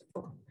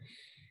 So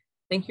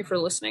thank you for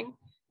listening.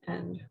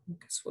 And I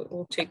guess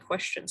we'll take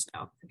questions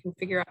now. I can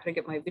figure out how to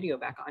get my video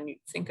back on. You'd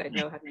think I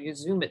know how to use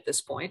Zoom at this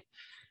point.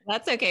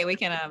 That's okay. We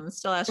can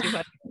still ask you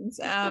questions.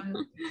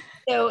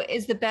 So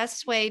is the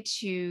best way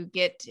to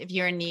get, if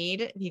you're in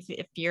need,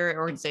 if your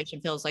organization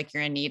feels like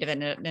you're in need of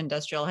an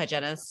industrial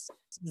hygienist,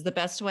 is the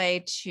best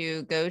way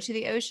to go to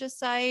the OSHA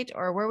site,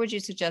 or where would you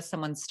suggest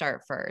someone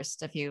start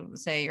first? If you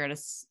say you're at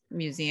a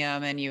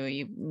museum and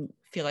you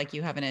feel like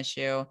you have an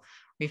issue,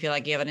 you feel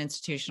like you have an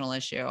institutional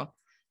issue.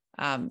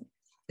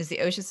 Is the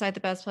OSHA site the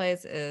best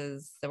place?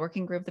 Is the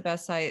working group the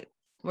best site?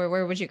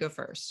 Where would you go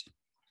first?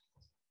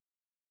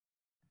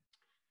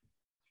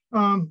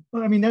 Well,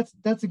 I mean,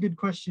 that's a good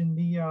question.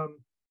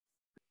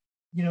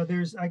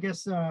 There's, I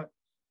guess,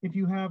 if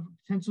you have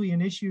potentially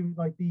an issue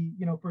like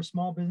for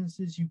small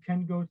businesses, you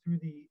can go through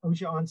the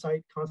OSHA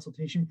on-site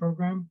consultation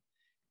program,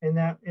 and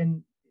that,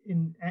 and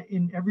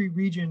in every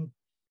region,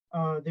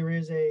 there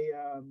is a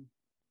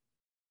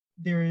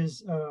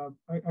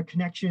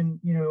connection,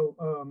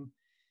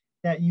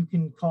 that you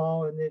can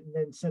call and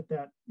then set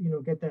that,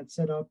 get that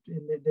set up,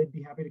 and they'd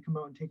be happy to come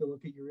out and take a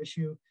look at your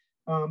issue.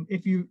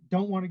 If you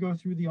don't want to go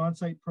through the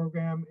on-site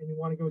program and you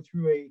want to go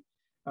through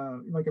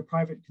like a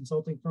private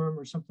consulting firm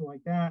or something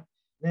like that,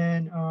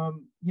 then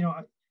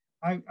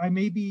I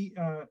may be,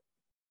 I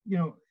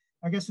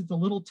guess it's a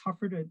little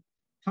tougher to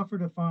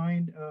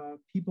find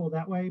people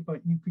that way,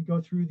 but you could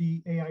go through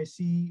the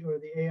AIC or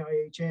the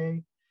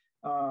AIHA,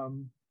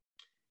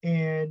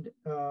 and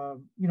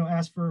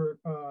ask for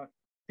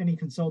any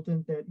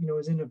consultant that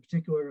is in a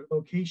particular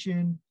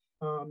location.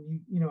 I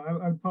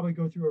would probably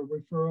go through a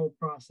referral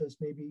process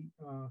maybe,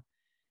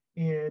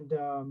 and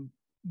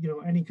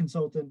any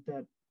consultant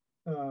that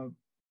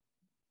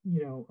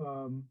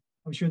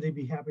I'm sure they'd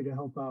be happy to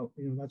help out.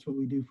 That's what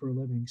we do for a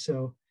living.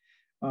 So,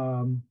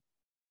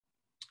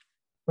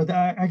 but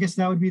I guess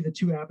that would be the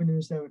two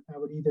avenues that I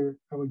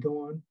would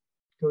go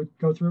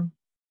through.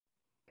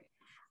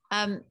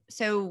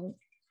 So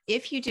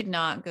if you did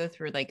not go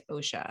through like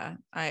OSHA,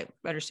 I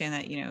understand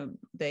that,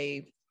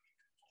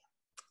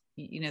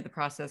 the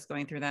process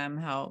going through them,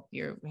 how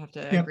you have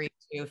to agree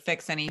to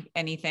fix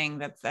anything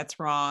that's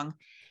wrong.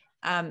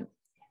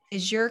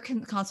 Is your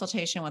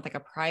consultation with like a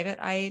private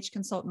IH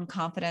consultant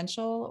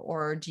confidential,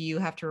 or do you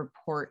have to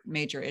report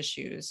major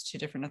issues to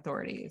different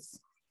authorities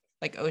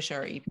like OSHA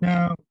or EPA?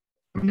 No,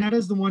 I mean, that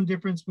is the one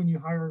difference when you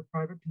hire a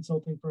private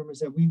consulting firm, is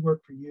that we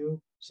work for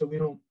you. So we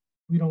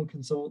don't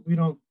consult.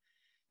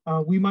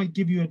 We might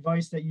give you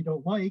advice that you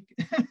don't like,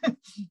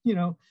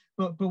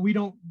 but we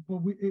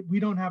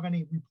don't have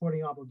any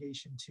reporting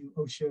obligation to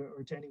OSHA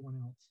or to anyone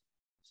else.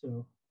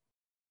 So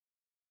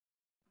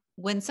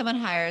when someone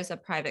hires a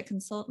private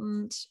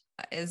consultant,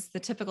 is the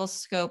typical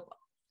scope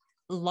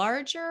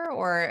larger,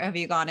 or have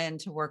you gone in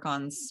to work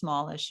on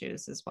small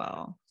issues as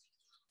well?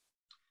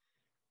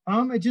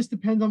 It just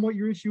depends on what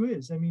your issue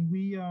is. I mean,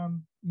 we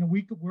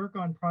could work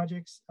on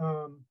projects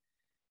from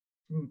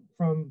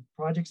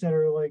projects that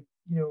are like,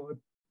 a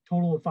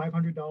total of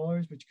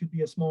 $500, which could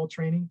be a small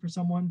training for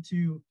someone,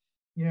 to,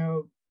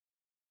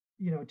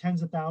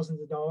 tens of thousands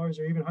of dollars,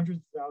 or even hundreds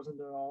of thousands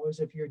of dollars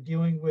if you're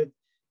dealing with,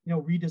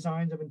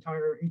 redesigns of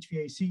entire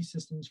HVAC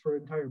systems for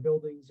entire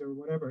buildings or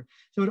whatever.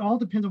 So it all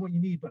depends on what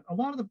you need. But a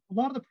lot of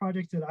the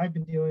projects that I've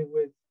been dealing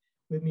with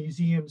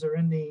museums are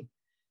in the,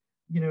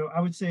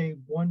 I would say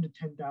 $1,000 to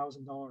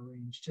 $10,000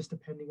 range, just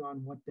depending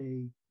on what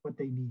they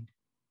need.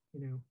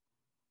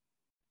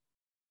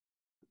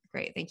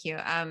 Great, thank you.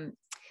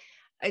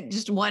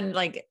 Just one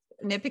like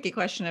nitpicky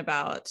question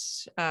about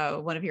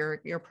one of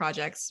your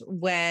projects.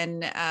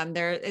 When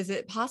is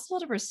it possible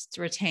to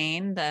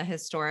retain the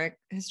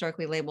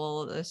historically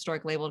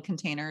labeled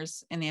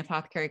containers in the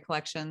apothecary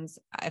collections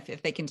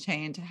if they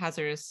contained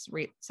hazardous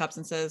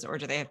substances, or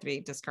do they have to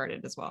be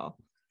discarded as well?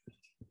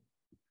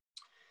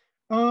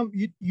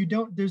 You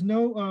don't. There's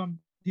no.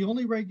 The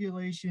only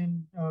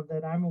regulation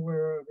that I'm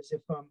aware of is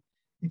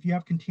if you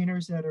have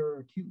containers that are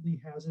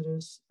acutely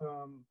hazardous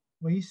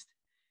waste,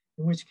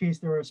 in which case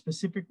there are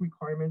specific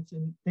requirements,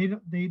 and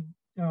they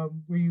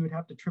where you would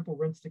have to triple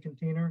rinse the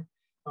container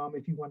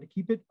if you want to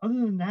keep it. Other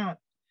than that,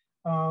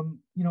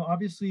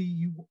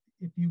 obviously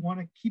if you want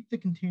to keep the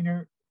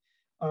container,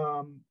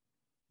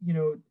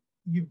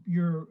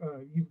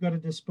 you've got to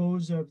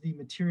dispose of the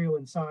material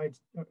inside,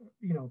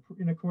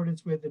 in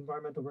accordance with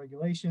environmental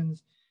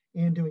regulations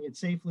and doing it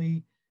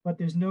safely. But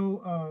there's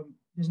no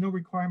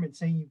requirement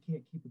saying you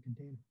can't keep a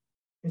container.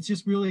 It's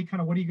just really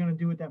kind of, what are you going to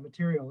do with that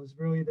material is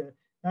really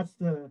that's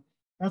the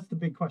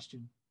big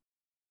question.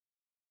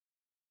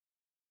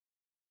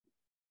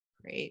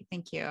 Great,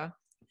 thank you.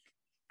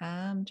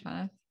 I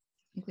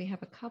think we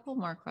have a couple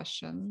more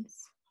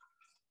questions.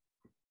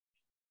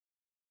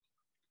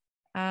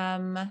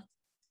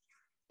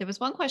 There was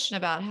one question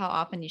about how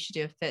often you should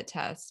do a fit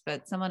test,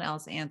 but someone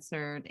else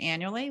answered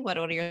annually. What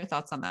are your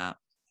thoughts on that?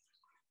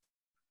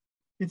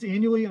 It's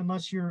annually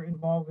unless you're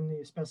involved in the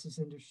asbestos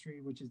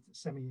industry, which is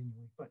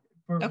semi-annually. But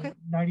for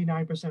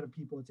 99% of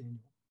people, it's annual.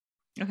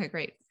 Okay,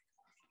 great.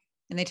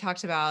 And they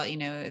talked about,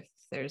 if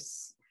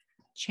there's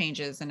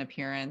changes in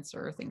appearance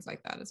or things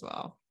like that as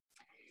well.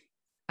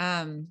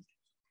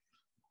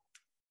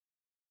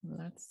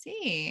 Let's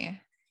see.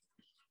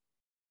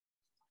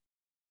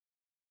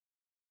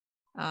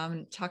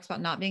 Talks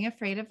about not being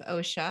afraid of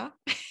OSHA.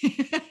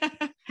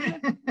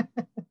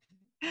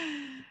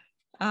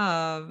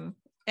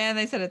 And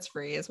they said it's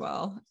free as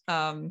well.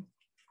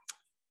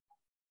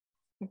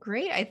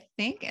 Great, I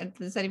think.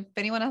 If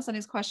anyone else has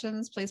any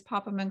questions, please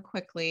pop them in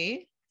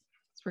quickly.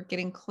 We're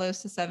getting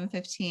close to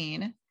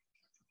 7:15.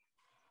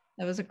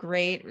 That was a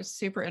great,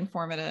 super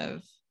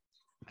informative.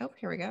 Oh,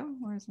 here we go.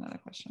 Where's another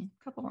question?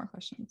 A couple more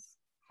questions.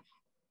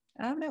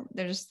 Oh, no,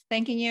 they're just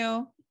thanking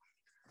you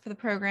for the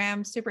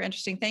program. Super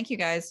interesting. Thank you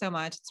guys so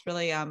much. It's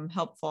really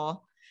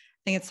helpful.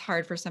 I think it's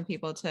hard for some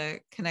people to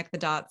connect the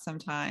dots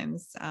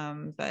sometimes,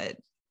 but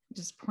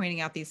just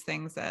pointing out these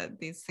things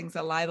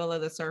that lie below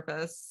the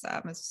surface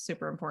is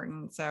super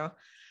important. So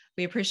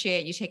we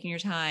appreciate you taking your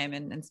time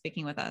and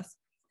speaking with us.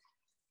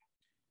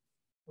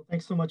 Well,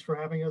 thanks so much for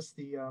having us.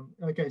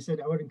 Like I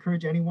said, I would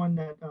encourage anyone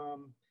that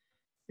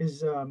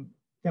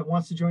that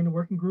wants to join the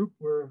working group.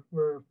 We're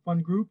a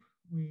fun group.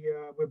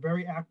 We're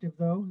very active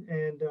though,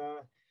 and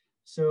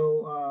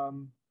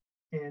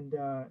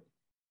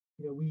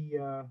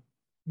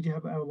we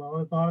have a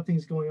lot of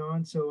things going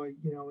on. So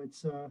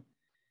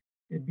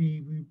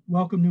we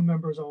welcome new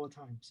members all the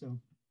time. So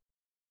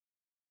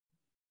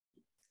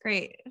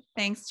great.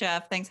 Thanks,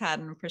 Jeff. Thanks,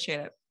 Haddon. Appreciate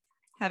it.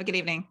 Have a good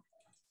evening.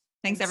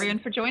 Thanks everyone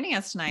for joining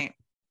us tonight.